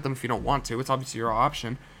swap with them if you don't want to. It's obviously your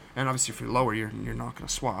option. And obviously if you're lower, you're not going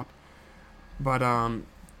to swap. But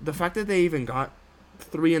the fact that they even got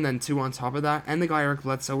 3 and then 2 on top of that, and they got Eric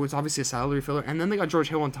Bledsoe, which is obviously a salary filler, and then they got George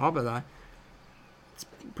Hill on top of that,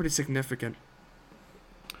 pretty significant.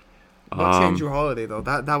 Bucks and Drew Holiday though,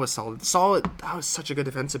 that was solid. That was such a good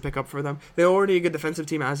defensive pickup for them. They're already a good defensive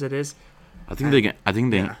team as it is. I think they can. I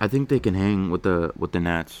think they can hang with the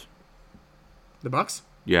Nets. The Bucks?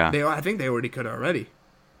 Yeah. I think they already could already.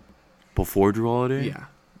 Before Drew Holiday? Yeah.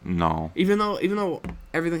 No. Even though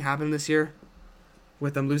everything happened this year,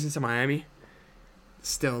 with them losing to Miami,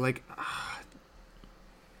 still like,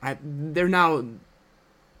 they're now.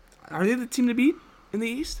 Are they the team to beat in the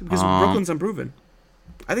East? Because Brooklyn's unproven.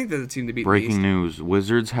 I think they're the team to beat. Breaking news: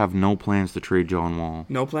 Wizards have no plans to trade John Wall.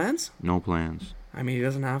 No plans? No plans. I mean, they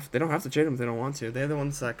don't have to trade him if they don't want to. They're the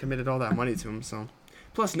ones that committed all that money to him. So,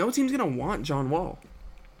 plus, no team's gonna want John Wall.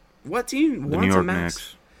 What team wants New York a max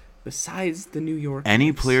Knicks. besides the New York? Any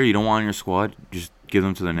Knicks? player you don't want in your squad, just give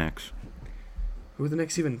them to the Knicks. Who would the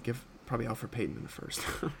Knicks even give? Probably Alfred Payton in the first.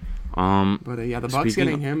 But yeah, the Bucks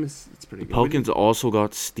getting him it's pretty good. Pelicans also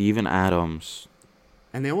got Steven Adams,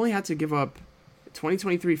 and they only had to give up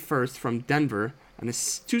 2023 first from Denver and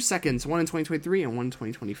it's 2 seconds, one in 2023 and one in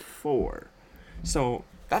 2024. So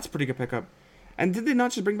that's a pretty good pickup. And did they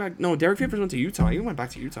not just bring back? No, Derek Favors went to Utah. He went back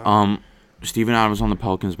to Utah. Steven Adams on the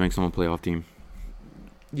Pelicans makes them a playoff team.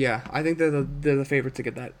 Yeah, I think they're the favorite to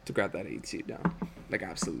grab that 8 seed down. Like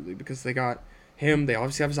absolutely, because they got him. They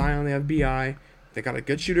obviously have Zion. They have Bi. They got a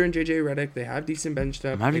good shooter in JJ Redick. They have decent bench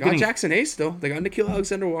depth. They got Jackson Hayes still. They got Nickeil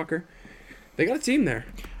Alexander-Walker. They got a team there.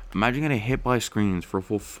 Imagine getting hit by screens for a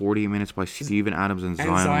full 40 minutes by Steven Adams and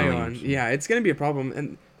Zion Williams. Yeah, it's going to be a problem,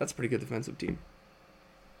 and that's a pretty good defensive team.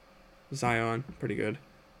 Zion, pretty good.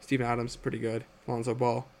 Steven Adams, pretty good. Lonzo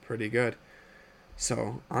Ball, pretty good.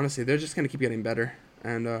 So, honestly, they're just going to keep getting better.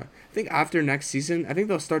 And I think after next season, I think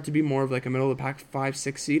they'll start to be more of like a middle-of-the-pack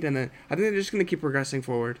 5-6 seed, and then I think they're just going to keep progressing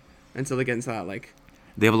forward until they get into that, like,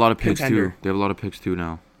 they have a lot of picks, contender. too. They have a lot of picks, too,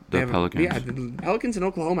 now. The Pelicans. Yeah, the Pelicans in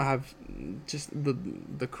Oklahoma have just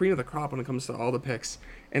the cream of the crop when it comes to all the picks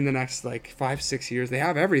in the next, like, 5-6 years. They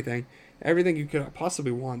have everything. Everything you could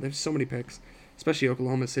possibly want. They have so many picks, especially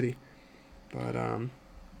Oklahoma City. But,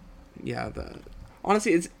 yeah,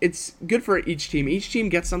 honestly, it's good for each team. Each team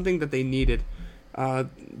gets something that they needed.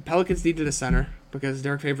 Pelicans needed a center because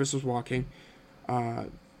Derek Favors was walking.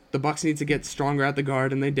 The Bucks need to get stronger at the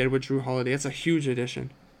guard, and they did with Drew Holiday. That's a huge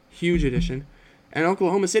addition. Huge addition. And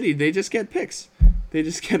Oklahoma City, they just get picks. They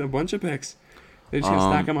just get a bunch of picks. They just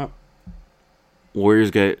gonna stack them up.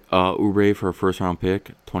 Warriors get Oubre for a first-round pick,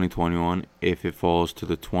 2021, if it falls to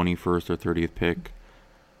the 21st or 30th pick.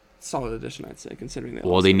 Solid addition, I'd say, considering they.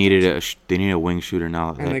 Well, they needed a wing shooter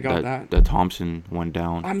now. And they got that. That Thompson went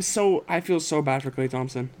down. I feel so bad for Klay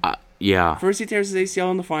Thompson. Yeah. First he tears his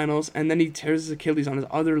ACL in the finals, and then he tears his Achilles on his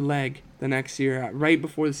other leg the next year, right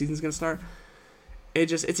before the season's gonna start.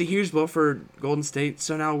 It's a huge blow for Golden State.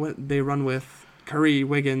 So now they run with Curry,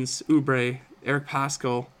 Wiggins, Oubre, Eric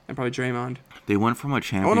Paschall, and probably Draymond. They went from a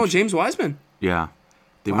championship. Oh no, James Wiseman. Yeah.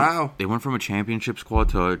 They went from a championship squad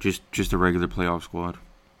to just a regular playoff squad.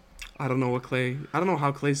 I don't know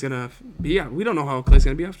how Clay's gonna be. We don't know how Clay's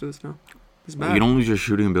gonna be after this now. It's bad. You don't lose your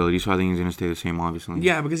shooting ability, so I think he's gonna stay the same, obviously.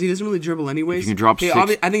 Yeah, because he doesn't really dribble anyways. If you can drop six. I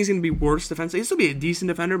think he's gonna be worse defensively. He'll still be a decent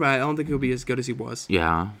defender, but I don't think he'll be as good as he was.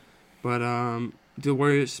 Yeah. But do the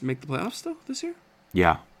Warriors make the playoffs still this year?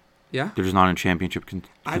 Yeah. Yeah. They're just not in championship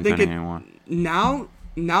contending anymore. Now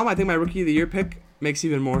I think my rookie of the year pick makes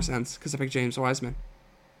even more sense because I picked James Wiseman.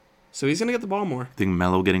 So he's gonna get the ball more. I think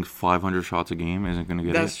Melo getting 500 shots a game isn't gonna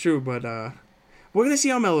get That's true, but we're gonna see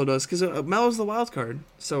how Melo does because Melo's the wild card.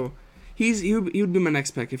 So he would be my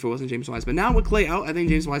next pick if it wasn't James Wiseman. Now with Clay out, I think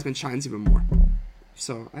James Wiseman shines even more.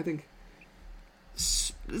 So I think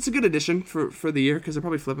it's a good addition for the year because they'll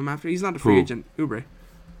probably flip him after. He's not a free agent, Oubre.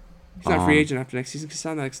 He's not a free agent after next season because he's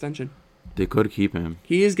on that extension. They could keep him.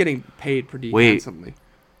 He is getting paid pretty handsomely.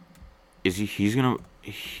 Is he? He's gonna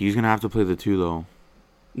have to play the 2 though.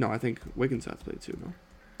 No, I think Wiggins has to play the 2.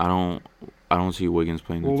 No. I don't see Wiggins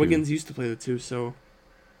playing the 2. Well, Wiggins used to play the 2, so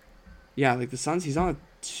yeah, like the Suns, he signed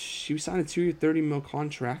a 2-year, $30 million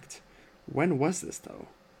contract. When was this though?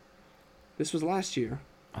 This was last year.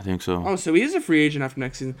 I think so. Oh, so he is a free agent after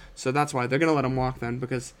next season. So that's why they're gonna let him walk then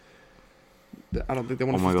because I don't think they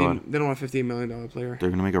want They don't want a $15 million player. They're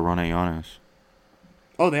gonna make a run at Giannis.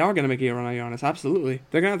 Oh, they are gonna make a run at Giannis. Absolutely,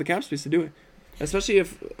 they're gonna have the cap space to do it, especially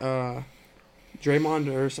if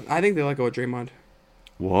Draymond or something. I think they let go of Draymond.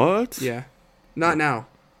 What? Yeah, not now.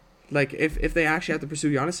 Like if they actually have to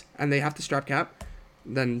pursue Giannis and they have to strap cap,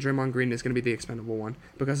 then Draymond Green is gonna be the expendable one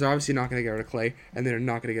because they're obviously not gonna get rid of Clay and they're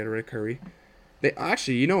not gonna get rid of Curry. They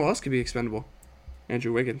actually, you know who else could be expendable?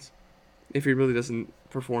 Andrew Wiggins, if he really doesn't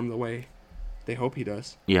perform the way they hope he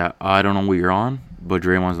does. Yeah, I don't know what you're on, but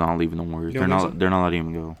Draymond's not leaving the Warriors. They're not letting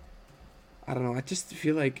him go. I don't know. I just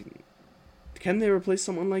feel like, can they replace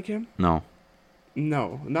someone like him? No,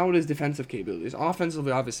 not with his defensive capabilities.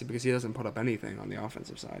 Offensively, obviously, because he doesn't put up anything on the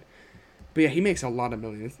offensive side. But yeah, he makes a lot of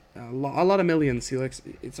millions. A lot of millions.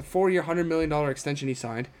 It's a 4-year, $100 million extension he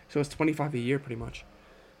signed, so it's $25 a year pretty much.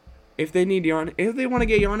 If they need if they want to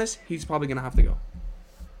get Giannis, he's probably gonna have to go.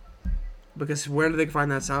 Because where do they find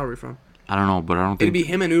that salary from? I don't know, but I don't think it'd be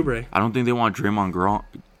him and Oubre. I don't think they want Draymond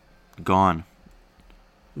gone.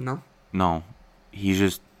 No. No, he's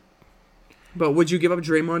just. But would you give up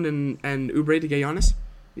Draymond and Oubre to get Giannis?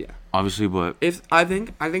 Yeah. Obviously, but if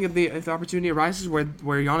the opportunity arises where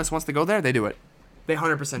Giannis wants to go there, they do it. They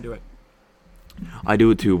 100% do it. I do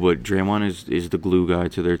it too, but Draymond is the glue guy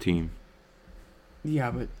to their team.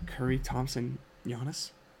 Yeah, but Curry, Thompson,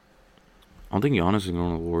 Giannis? I don't think Giannis is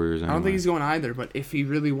going to the Warriors anyway. I don't think he's going either, but if he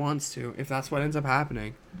really wants to, if that's what ends up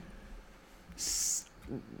happening,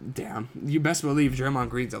 damn, you best believe Draymond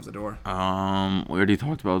Green's out the door. We already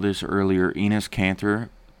talked about this earlier. Enes Kanter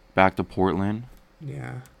back to Portland.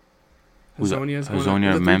 Yeah.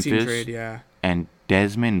 Hazonia to Memphis. Trade, yeah. And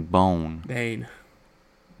Desmond Bane.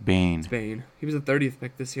 It's Bane. He was the 30th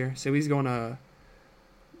pick this year, so he's going to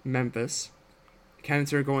Memphis.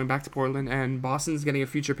 Kanter going back to Portland, and Boston's getting a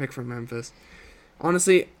future pick from Memphis.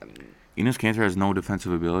 Honestly, Enes Kanter has no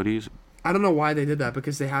defensive abilities. I don't know why they did that,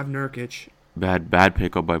 because they have Nurkic. Bad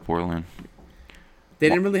pickup by Portland. They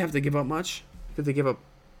didn't really have to give up much. Did they give up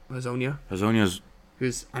Hazonia? Hazonia's...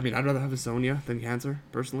 I'd rather have Hazonia than Kanter,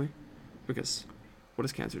 personally. Because what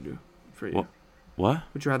does Kanter do for you? What?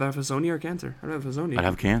 Would you rather have Hazonia or Kanter? I'd rather have Hazonia. I'd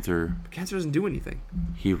have Kanter. But Kanter doesn't do anything.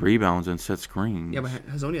 He rebounds and sets screens. Yeah, but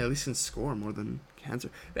Hazonia at least can score more than Kanter.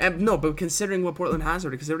 No, but considering what Portland has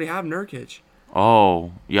already, because they already have Nurkic.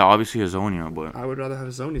 Oh, yeah, obviously Hazonia, but... I would rather have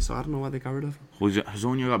Hazonia, so I don't know why they got rid of him.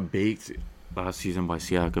 Hazonia got baked last season by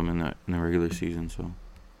Siakam in the regular season, so...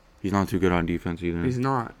 He's not too good on defense either. He's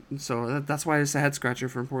not. So that's why it's a head-scratcher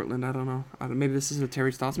for Portland. I don't know. Maybe this is a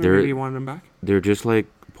Terry Stotts. Maybe he wanted him back. They're just like...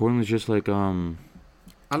 Portland's just like... I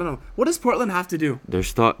don't know. What does Portland have to do? They're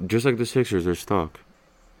stuck. Just like the Sixers, they're stuck.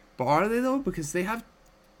 But are they, though? Because they have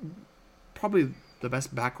probably the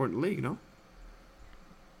best backcourt in the league, no?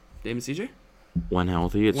 Dame and CJ? When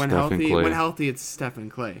healthy, it's Steph and Clay. When healthy, it's Steph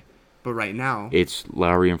and Clay. But right now... It's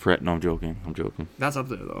Lowry and Fred. No, I'm joking. That's up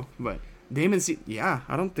there, though. But Dame and yeah,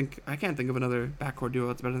 I can't think of another backcourt duo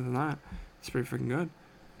that's better than that. It's pretty freaking good.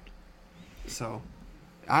 So,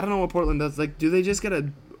 I don't know what Portland does. Like, do they just get a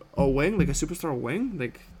wing, like a superstar wing?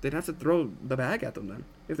 Like, they'd have to throw the bag at them then,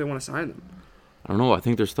 if they want to sign them. I don't know. I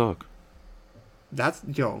think they're stuck. That's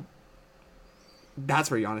where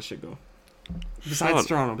Giannis should go. Besides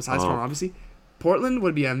Toronto, obviously. Portland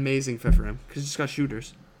would be an amazing fit for him, because he's just got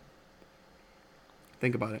shooters.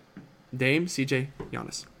 Think about it. Dame, CJ,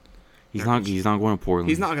 Giannis. He's not going to Portland.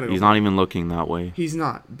 He's not going to go. He's not even looking that way. He's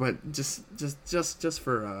not, but just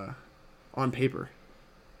for on paper,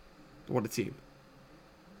 what a team.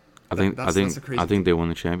 I think they win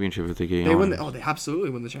the championship if they get Giannis. They absolutely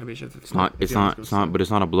win the championship. It's not, but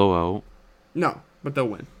it's not a blowout. No, but they'll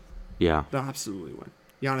win. Yeah. They'll absolutely win.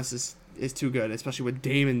 Giannis is too good, especially with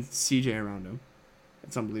Dame and CJ around him.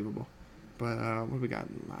 It's unbelievable. But what do we got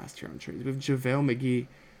last year on trades? We have JaVale McGee.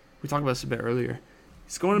 We talked about this a bit earlier.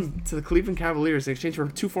 He's going to the Cleveland Cavaliers in exchange for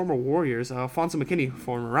 2 former Warriors, Alfonso McKinney,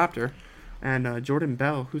 former Raptor, and Jordan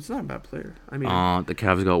Bell, who's not a bad player. I mean, the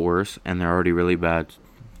Cavs got worse, and they're already really bad.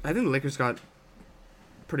 I think the Lakers got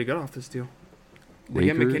pretty good off this deal. They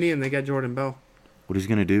get McKinney and they get Jordan Bell. What he's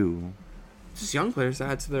gonna do? Just young players to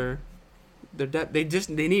add to their depth.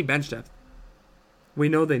 They need bench depth. We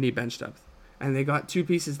know they need bench depth, and they got 2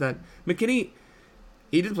 pieces that McKinney.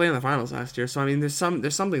 He did play in the finals last year, so I mean, there's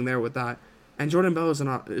something there with that. And Jordan Bell isn't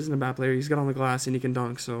a bad player. He's got on the glass and he can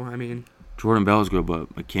dunk. So I mean, Jordan Bell is good,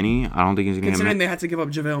 but McKinney, I don't think he's gonna. Considering they had to give up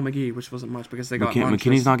JaVale McGee, which wasn't much because they got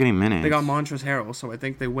McKinney's not getting minutes. They got Montrezl Harrell, so I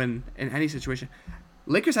think they win in any situation.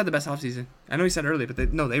 Lakers had the best offseason. I know he said earlier, but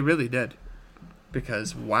they really did.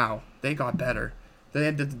 Because wow, they got better. They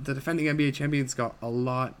had the defending NBA champions got a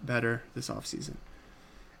lot better this offseason.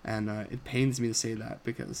 And it pains me to say that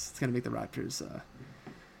because it's gonna make the Raptors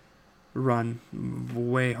run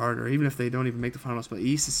way harder, even if they don't even make the finals. But the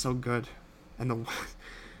East is so good, and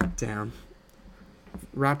damn,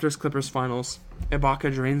 Raptors Clippers finals.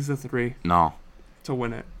 Ibaka drains the 3. No. To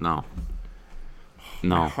win it. No.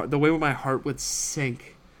 The way my heart would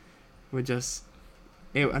sink would just.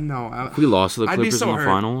 If we lost to the Clippers in the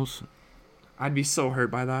finals, I'd be so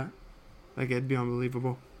hurt by that. Like, it'd be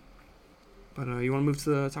unbelievable. But you want to move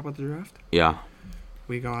to talk about the draft? Yeah.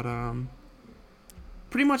 We got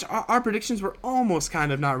pretty much our predictions were almost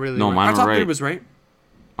kind of not really. No, right. mine Our top were right. 3 was right.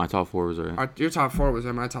 My top 4 was right. Your top 4 was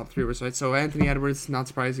right. My top 3 was right. So Anthony Edwards, not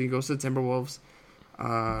surprising, he goes to the Timberwolves.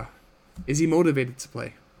 Is he motivated to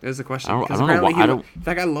play? Is the question. I don't know why.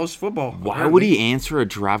 That guy loves football. Why would he answer a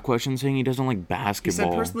draft question saying he doesn't like basketball?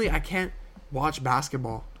 He said, personally, I can't watch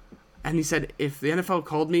basketball. And he said, if the NFL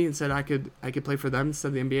called me and said I could play for them instead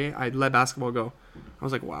of the NBA, I'd let basketball go. I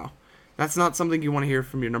was like, wow. That's not something you want to hear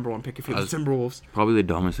from your number one pick if you're the Timberwolves. Probably the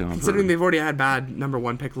dumbest thing I've heard. Considering they've already had bad number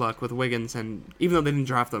one pick luck with Wiggins, and even though they didn't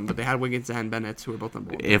draft them, but they had Wiggins and Bennett, who were both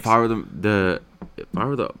number one picks. If I were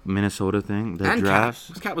the Minnesota thing, the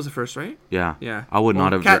drafts. Cat was the first, right? Yeah. Yeah. I would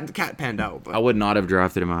not have. Cat panned out. But I would not have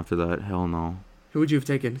drafted him after that. Hell no. Who would you have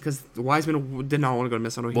taken? Because Wiseman did not want to go to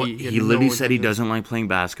Minnesota. Well, he literally said he doesn't like playing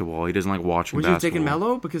basketball. He doesn't like watching basketball. Would you have taken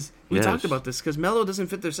Melo? Because we talked about this. Because Melo doesn't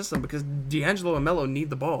fit their system. Because D'Angelo and Melo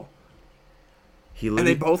need the ball. And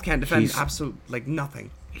they both can't defend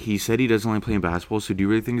nothing. He said he doesn't like playing basketball. So do you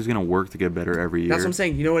really think he's gonna work to get better every year? That's what I'm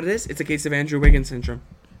saying. You know what it is? It's a case of Andrew Wiggins syndrome.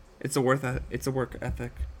 It's a work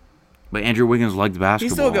ethic. But Andrew Wiggins liked basketball.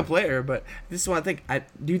 He's still a good player, but this is what I think.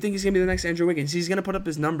 Do you think he's gonna be the next Andrew Wiggins? He's gonna put up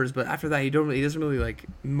his numbers, but after that, he doesn't really like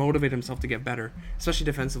motivate himself to get better, especially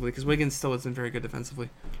defensively. Because Wiggins still isn't very good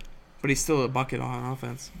defensively, but he's still a bucket on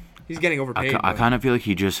offense. He's getting overpaid. I kind of feel like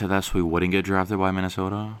he just said that so he wouldn't get drafted by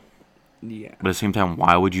Minnesota. Yeah. But at the same time,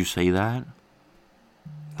 why would you say that?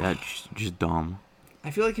 That's just dumb.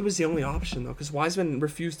 I feel like he was the only option though, because Wiseman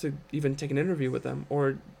refused to even take an interview with them.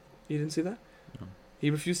 Or you didn't see that?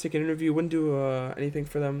 He refused to take an interview, wouldn't do anything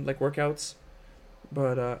for them, like workouts.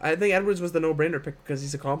 But I think Edwards was the no-brainer pick because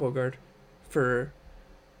he's a combo guard for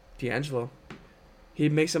D'Angelo. He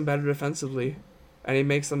makes them better defensively, and he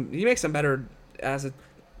makes them better as a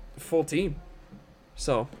full team.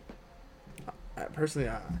 So, personally,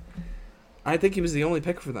 I think he was the only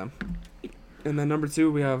pick for them. And then number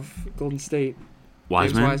 2, we have Golden State.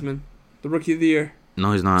 James Wiseman, the Rookie of the Year.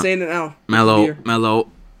 No, he's not. I'm saying it now. Melo.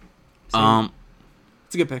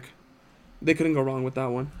 It's a good pick. They couldn't go wrong with that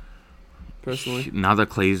one, personally. Now that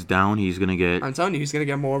Clay's down, he's going to get... I'm telling you, he's going to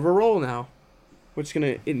get more of a role now, which is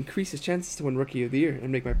going to increase his chances to win Rookie of the Year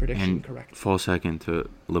and make my prediction correct. Fall second to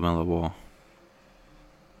LaMelo Ball.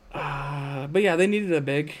 But yeah, they needed a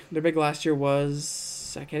big. Their big last year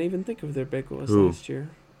was... I can't even think of their big last year.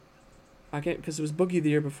 I can't, because it was Boogie the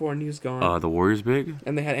year before and he was gone. The Warriors big?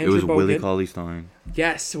 And they had Andrew Bogut. It was Willie Cauley-Stein.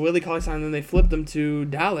 Yes, Willie Cauley-Stein, and then they flipped him to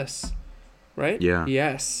Dallas. Right? Yeah.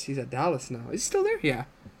 Yes, he's at Dallas now. Is he still there? Yeah.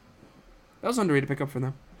 That was underrated pickup for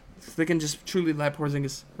them. They can just truly let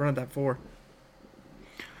Porzingis run at that 4.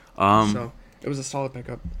 So it was a solid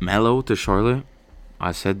pickup. Melo to Charlotte.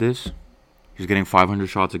 I said this. He's getting 500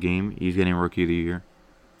 shots a game. He's getting Rookie of the Year.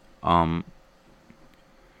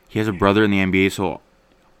 He has a brother in the NBA, so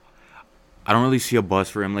I don't really see a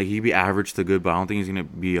bust for him. Like, he'd be average to good, but I don't think he's gonna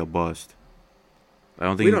be a bust.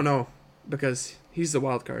 We don't know because he's the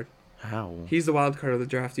wild card. How? He's the wild card of the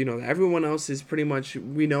draft. You know that. Everyone else is pretty much,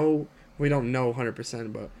 we don't know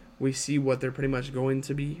 100%, but we see what they're pretty much going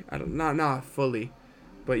to be. Not fully,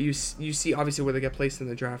 but you see obviously where they get placed in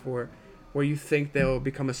the draft, where you think they'll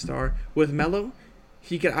become a star. With Melo,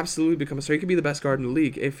 he could absolutely become a star. He could be the best guard in the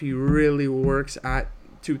league if he really works at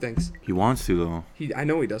 2 things. He wants to though. I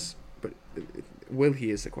know he does, but will he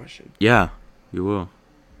is the question. Yeah, he will.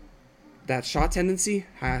 That shot tendency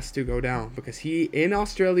has to go down because he, in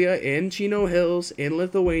Australia, in Chino Hills, in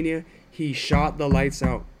Lithuania, he shot the lights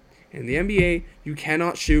out. In the NBA, you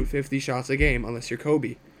cannot shoot 50 shots a game unless you're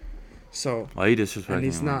Kobe. So, why are you disrespecting and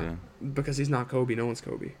he's him not, like because he's not Kobe. No one's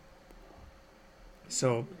Kobe.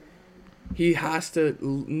 So, he has to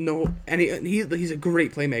know, and he's a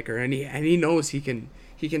great playmaker, and he knows he can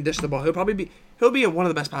dish the ball. He'll be one of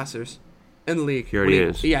the best passers in the league. He already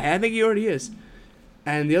is. Yeah, I think he already is.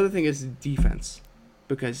 And the other thing is defense,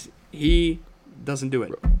 because he doesn't do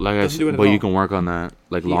it. Like I said, but you can work on that,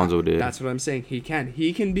 like Lonzo did. That's what I'm saying. He can.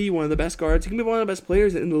 He can be one of the best guards. He can be one of the best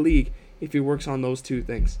players in the league if he works on those 2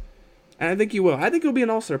 things. And I think he will. I think he'll be an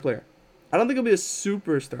all-star player. I don't think he'll be a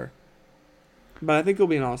superstar, but I think he'll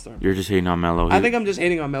be an all-star. You're just hating on Melo. I think I'm just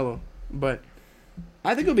hating on Melo, but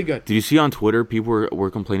I think he'll be good. Did you see on Twitter people were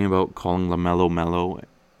complaining about calling LaMelo Melo?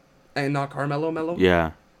 And not Carmelo Melo?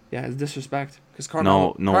 Yeah. Yeah, it's disrespect. Because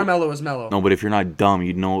Carmelo is Melo. No, but if you're not dumb,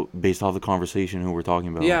 you'd know based off the conversation who we're talking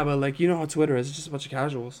about. Yeah, but like, you know how Twitter is. It's just a bunch of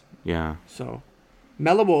casuals. Yeah. So,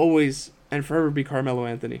 Melo will always and forever be Carmelo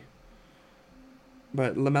Anthony.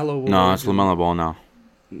 But LaMelo will... No, it's LaMelo Ball now.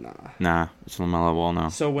 Nah, it's LaMelo Ball now.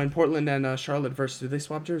 So when Portland and Charlotte versus, do they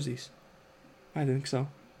swap jerseys? I think so.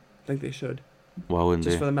 I think they should. Why wouldn't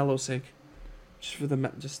they? Just for the Melo's sake. Just for the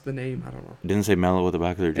name, I don't know. It didn't say Melo at the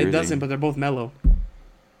back of their jersey. It doesn't, but they're both Melo.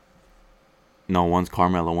 No, one's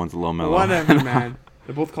Carmelo, one's LaMelo. Whatever, man.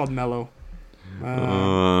 They're both called Melo.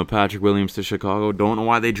 Patrick Williams to Chicago. Don't know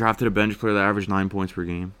why they drafted a bench player that averaged 9 points per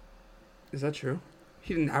game. Is that true?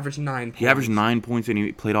 He didn't average 9 points. He averaged 9 points and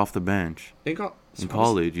he played off the bench. In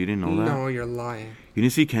college. You didn't know that? No, you're lying. You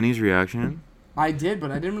didn't see Kenny's reaction? I did,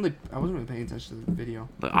 but I wasn't really paying attention to the video.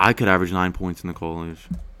 Like, I could average 9 points in the college.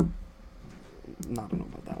 No, I don't know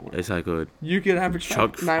about that one. Yes, I could. You could average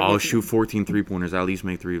 9 I'll shoot 14 3-pointers, at least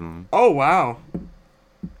make 3 of them. Oh, wow.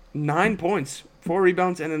 9 points, 4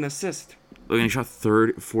 rebounds, and an assist. Look, and he shot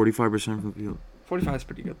 45% from the field. 45 is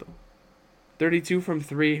pretty good, though. 32 from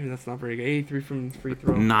 3. That's not very good. 83 from free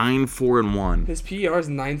throw. 9, 4, and 1. His PER is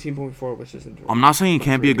 19.4, which isn't. I'm not saying he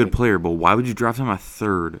can't be a good player, but why would you draft him at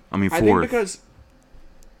fourth? I think because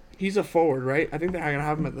he's a forward, right? I think they're going to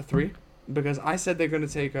have him at the 3. Because I said they're going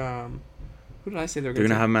to take... who did I say they're going to take? They're going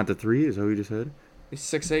to have him at the 3? Is that what you just said? He's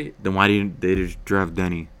 6'8". Then why didn't they just draft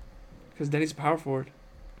Denny? Because Denny's a power forward.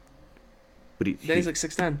 But Denny's like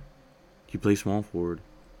 6'10". He plays small forward.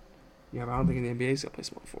 Yeah, but I don't think in the NBA he's going to play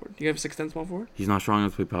small forward. Do you have 6'10" small forward? He's not strong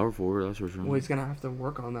enough to play power forward, that's for sure. Well, he's going to have to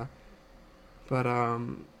work on that. But,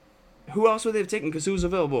 who else would they have taken? Because who's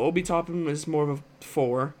available? Obi Toppin is more of a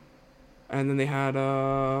 4. And then they had,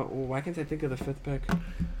 why can't I think of the 5th pick?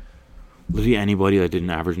 Literally anybody that didn't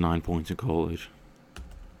average 9 points in college.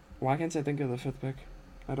 Why can't I think of the 5th pick?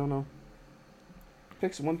 I don't know.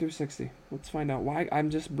 Picks 1 through 60. Let's find out why. I'm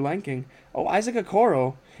just blanking. Oh, Isaac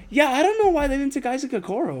Okoro. Yeah, I don't know why they didn't take Isaac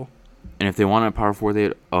Okoro. And if they wanted a power forward, they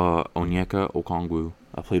had Onyeka Okongwu.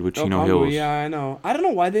 I played with Chino Hills. Yeah, I know. I don't know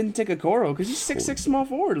why they didn't take Okoro, because he's 6'6" small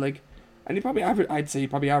forward. Like, and he probably I'd say he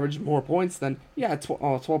probably averaged more points than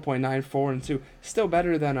 12.9, 4 and 2. Still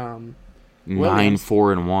better than 9, Williams.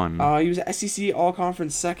 4 and 1. He was SEC All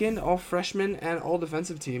Conference second, All Freshman, and All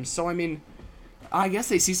Defensive teams. So I mean, I guess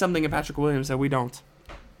they see something in Patrick Williams that we don't.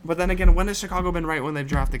 But then again, when has Chicago been right when they've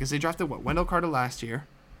drafted? Because they drafted Wendell Carter last year.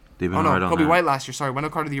 They've been right on Kobe that. White last year. Sorry,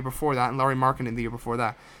 Wendell Carter the year before that, and Larry Markkinen the year before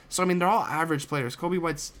that. So I mean, they're all average players. Kobe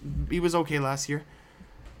he was okay last year.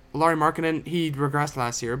 Larry Markkinen, he regressed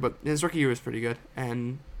last year, but his rookie year was pretty good.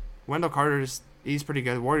 And Wendell Carter's, he's pretty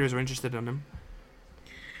good. Warriors are interested in him.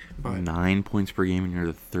 But 9 points per game, and you're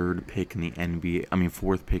the 4th pick in the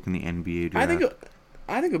NBA draft.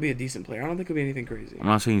 I think he'll be a decent player. I don't think he'll be anything crazy. I'm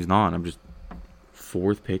not saying he's not. I'm just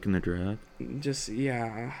 4th pick in the draft.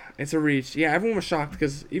 Yeah, it's a reach. Yeah, everyone was shocked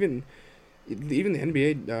because even the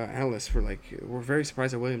NBA analysts were very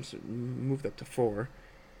surprised that Williams moved up to 4,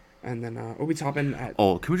 and then Obi Toppin at.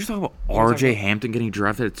 Oh, can we just talk about R.J. Hampton getting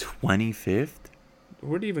drafted at 25th?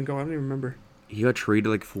 Where did he even go? I don't even remember. He got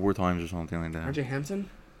traded 4 times or something like that. R.J. Hampton.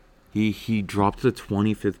 He dropped to the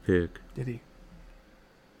 25th pick. Did he?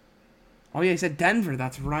 Oh yeah, he said Denver.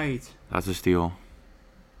 That's right. That's a steal.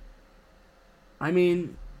 I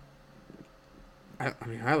mean,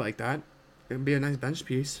 I like that. It'd be a nice bench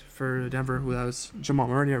piece for Denver, who has Jamal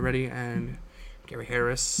Murray already and Gary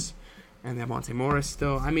Harris, and they have Monte Morris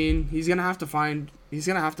still. I mean, he's gonna have to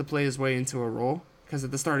play his way into a role, because at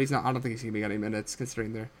the start I don't think he's gonna be getting minutes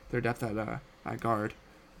considering their depth at guard.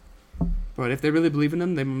 But if they really believe in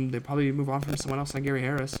him, they probably move on from someone else like Gary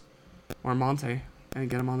Harris or Monte and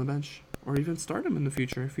get him on the bench, or even start him in the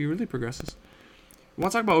future if he really progresses. I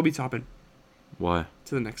want to talk about Obi Toppin. Why?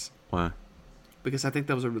 To the Knicks. Why? Because I think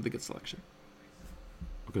that was a really good selection.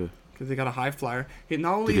 Okay. Because they got a high flyer.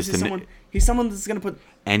 Not only is he someone that's gonna put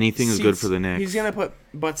anything seats, is good for the Knicks. He's gonna put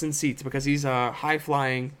butts in seats because he's a high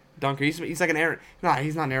flying dunker. He's like an Aaron. Nah,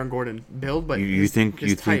 he's not an Aaron Gordon build, but you think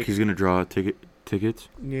he's gonna draw tickets?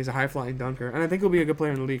 He's a high flying dunker, and I think he'll be a good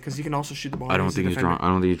player in the league because he can also shoot the ball. I don't think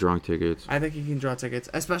he's drawing tickets. I think he can draw tickets,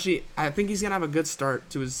 especially. I think he's gonna have a good start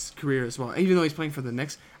to his career as well. Even though he's playing for the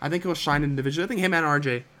Knicks, I think he'll shine individually. I think him and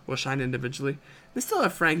RJ will shine individually. They still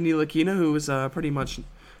have Frank Ntilikina, who is pretty much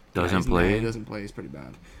doesn't play. He doesn't play. He's pretty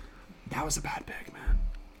bad. That was a bad pick, man.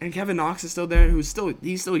 And Kevin Knox is still there, he's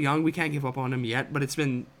still young. We can't give up on him yet, but it's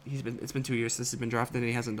been 2 years since he's been drafted, and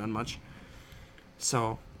he hasn't done much.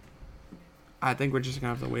 So I think we're just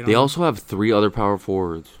gonna have to wait. They also have 3 other power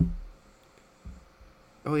forwards.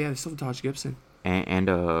 Oh yeah, they still have Taj Gibson and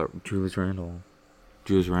Julius Randle.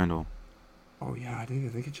 Oh yeah, I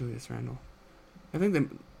think it's Julius Randle. I think they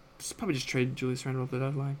probably just trade Julius Randle at the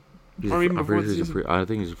deadline. Or even before the season. I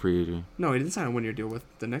think he's a free agent. No, he didn't sign a 1-year deal with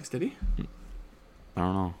the Knicks, did he? I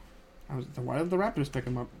don't know. Why did the Raptors pick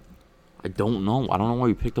him up? I don't know. I don't know why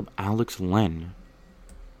we picked up Alex Len.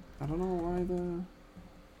 I don't know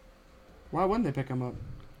why wouldn't they pick him up?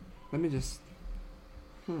 Let me just.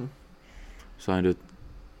 Signed a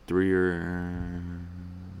 3-year.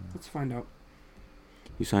 Let's find out.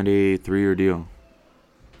 He signed a 3-year deal.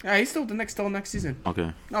 Yeah, he's still till next season.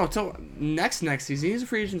 Okay. No, till next season. He's a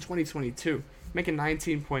free agent 2022, making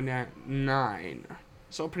 19.9,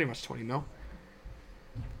 so pretty much 20 mil.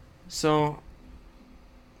 So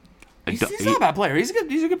He's not a bad player. He's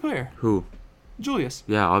a good player. Who? Julius.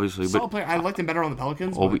 Yeah, obviously. Solid player. I liked him better on the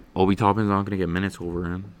Pelicans. Obi Toppin's not going to get minutes over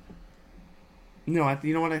him. No,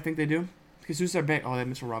 you know what I think they do? Because who's their bank? Oh, they have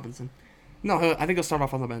Mr. Robinson. No, I think he'll start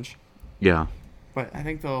off on the bench. Yeah. But I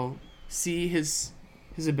think they'll see his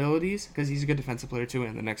abilities, because he's a good defensive player too,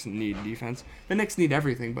 and the Knicks need defense. The Knicks need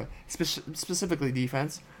everything, but specifically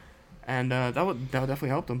defense. And that would definitely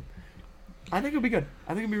help them. I think it'll be good.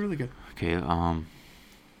 I think it'll be really good. Okay,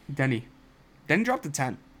 Denny dropped to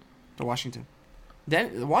 10 to Washington.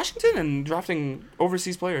 Washington and drafting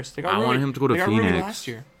overseas players. They got I want him to go to Phoenix. Got Rui last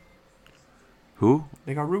year. Who?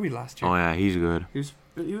 They got Rui last year. Oh yeah, he's good.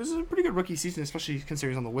 He was a pretty good rookie season, especially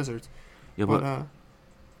considering he's on the Wizards. Yeah, but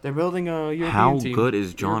they're building a European how team. good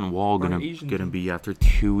is John Wall gonna be after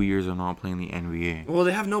 2 years of not playing the NBA? Well,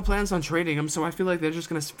 they have no plans on trading him, so I feel like they're just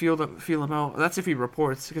gonna feel him out. That's if he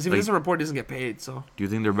reports, because if he doesn't report, he doesn't get paid. So. Do you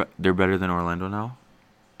think they're better than Orlando now?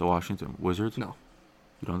 The Washington Wizards? No.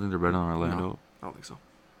 You don't think they're better than Orlando? No, I don't think so.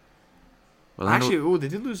 Orlando... Actually, they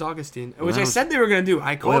did lose Augustine, which I said they were gonna do.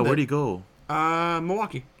 I called it. Where'd he go?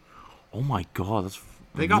 Milwaukee. Oh my God, that's.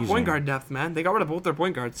 They got point guard depth, man. They got rid of both their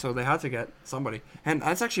point guards, so they had to get somebody. And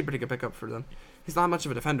that's actually a pretty good pickup for them. He's not much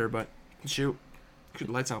of a defender, but he can shoot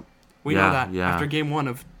the lights out. We know that after game 1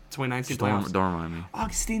 of 2019 playoffs. Don't remind me.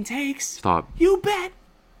 Augustine takes. Stop. You bet.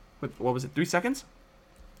 What was it, 3 seconds?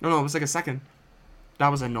 No, it was like a second. That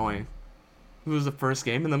was annoying. It was the first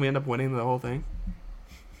game, and then we end up winning the whole thing.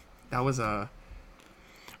 That was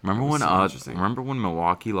Remember when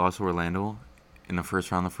Milwaukee lost to Orlando? In the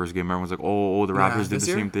first round, the first game, everyone was like, "Oh, the Raptors did the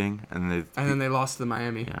same thing," and then they lost to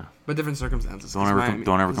Miami. Yeah, but different circumstances. Don't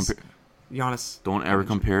ever compare. Giannis. Don't ever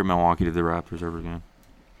compare Milwaukee to the Raptors ever again.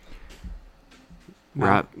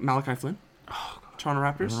 Malachi Flynn. Oh, Toronto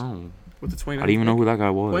Raptors. With the 29th. I didn't even know who that guy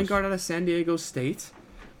was. Point guard out of San Diego State.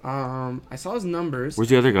 I saw his numbers. Where's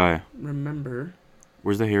the other guy? Remember.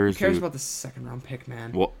 Where's the Harris? Who cares about the second round pick,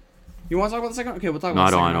 man? What? You want to talk about the second? Okay, we'll talk about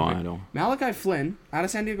the second round. I know. Malachi Flynn, out of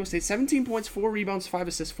San Diego State, 17 points, 4 rebounds, 5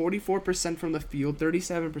 assists, 44% from the field,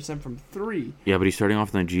 37% from 3. Yeah, but he's starting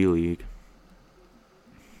off in the G League.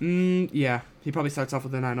 Yeah. He probably starts off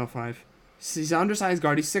with a 905. He's an undersized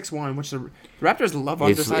guard. He's 6'1", which the Raptors love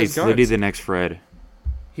undersized guards. It's literally the next Fred.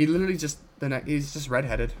 He literally he's just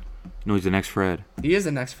redheaded. No, he's the next Fred. He is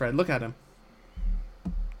the next Fred. Look at him.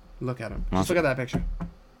 Just look at that picture.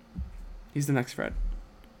 He's the next Fred.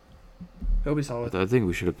 He'll be solid. I think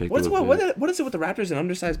we should have picked. What is it with the Raptors and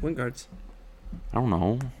undersized point guards? I don't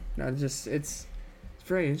know. No, it's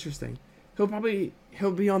very interesting. He'll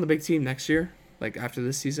be on the big team next year, like after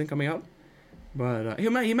this season coming up. But he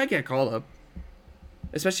might get called up,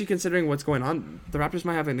 especially considering what's going on. The Raptors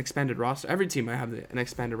might have an expanded roster. Every team might have an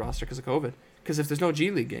expanded roster because of COVID. Because if there's no G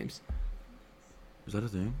League games, is that a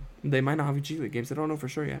thing? They might not have G League games. They don't know for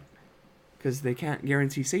sure yet, because they can't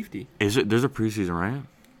guarantee safety. There's a preseason, right?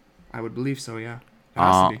 I would believe so, yeah. It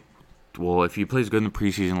has to be. Well, if he plays good in the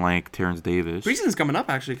preseason like Terrence Davis. Preseason's coming up,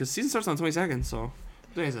 actually, because season starts on the 22nd, so...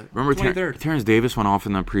 What day is it? Remember, Terrence Davis went off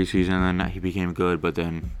in the preseason, and then he became good, but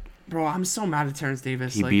then... Bro, I'm so mad at Terrence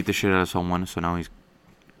Davis. He beat the shit out of someone, so now he's...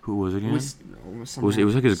 Who was it again? It was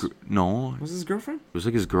like his... No. Was it his girlfriend? It was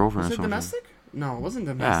like his girlfriend or something. Was it domestic? No, it wasn't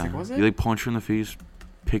domestic, was it? He, punched her in the face,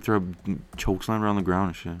 picked her up, chokeslammed her on the ground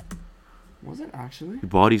and shit. Was it actually? He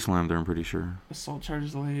body slammed her, I'm pretty sure. Assault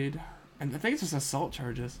charges laid. And I think it's just assault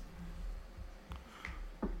charges.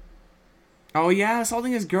 Oh, yeah,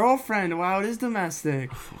 assaulting his girlfriend. Wow, it is domestic.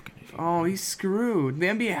 Oh, he's screwed. The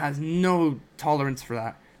NBA has no tolerance for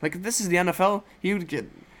that. Like, if this is the NFL, he would get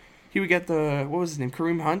the, what was his name?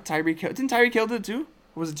 Kareem Hunt? Tyreek Hill. Didn't Tyreek Hill do it too?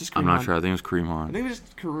 Or was it just Kareem Hunt? I'm not sure. I think it was Kareem Hunt. I think it was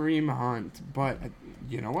just Kareem Hunt. But,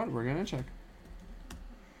 you know what? We're going to check.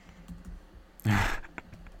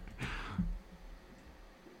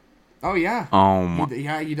 Oh, yeah.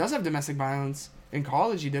 He does have domestic violence. In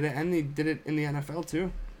college, he did it, and he did it in the NFL,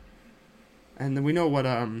 too. And then we know what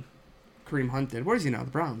Kareem Hunt did. Where is he now? The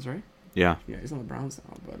Browns, right? Yeah. Yeah, he's on the Browns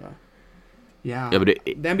now, but... Yeah, but the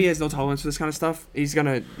NBA has no tolerance for this kind of stuff. They're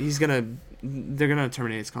gonna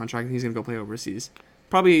terminate his contract, and he's gonna go play overseas.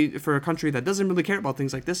 Probably for a country that doesn't really care about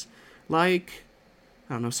things like this, like,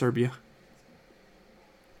 I don't know, Serbia.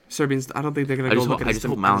 Serbians, I don't think they're gonna go look at his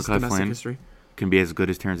domestic history. Can be as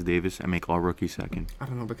good as Terrence Davis and make all rookie second. I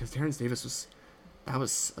don't know, because Terrence Davis was a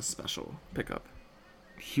special pickup.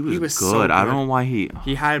 He was good. So good. I don't know why he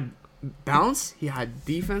had bounce. He had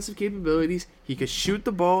defensive capabilities. He could shoot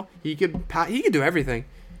the ball. He could do everything.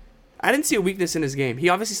 I didn't see a weakness in his game. He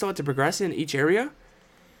obviously still had to progress in each area,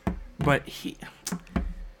 but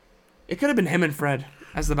it could have been him and Fred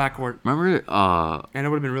as the backcourt. Remember? And it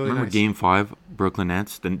would have been really nice. Game 5, Brooklyn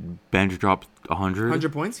Nets, the bench dropped 100.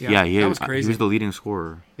 100 points? Yeah, that was crazy. He was the leading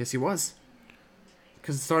scorer. Yes, he was.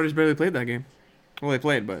 Because the starters barely played that game. Well, they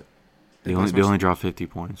played, but... They only dropped 50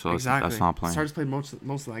 points, so exactly. That's not playing. The starters played most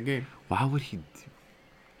of that game. Why would he...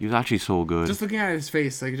 He was actually so good. Just looking at his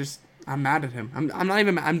face, like, I'm mad at him. I'm not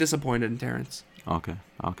even... I'm disappointed in Terrence. Okay.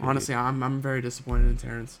 Honestly, I'm very disappointed in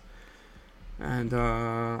Terrence. And,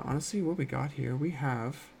 honestly, what we got here, we've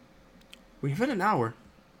hit an hour.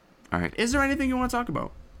 All right. Is there anything you want to talk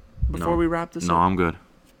about before we wrap this up? No, I'm good.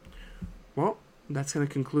 Well, that's going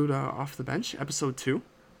to conclude Off the Bench, episode 2.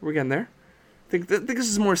 We're getting there. I think this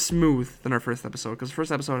is more smooth than our first episode, because the first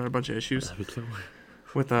episode had a bunch of issues.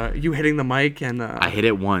 With you hitting the mic and... I hit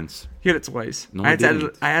it once. You hit it twice. No, I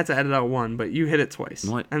didn't. I had to edit out one, but you hit it twice.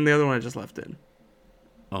 No, and the other one I just left in.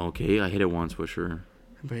 Okay, I hit it once for sure.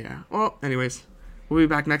 But yeah. Well, anyways, we'll be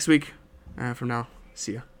back next week. For now,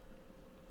 see ya.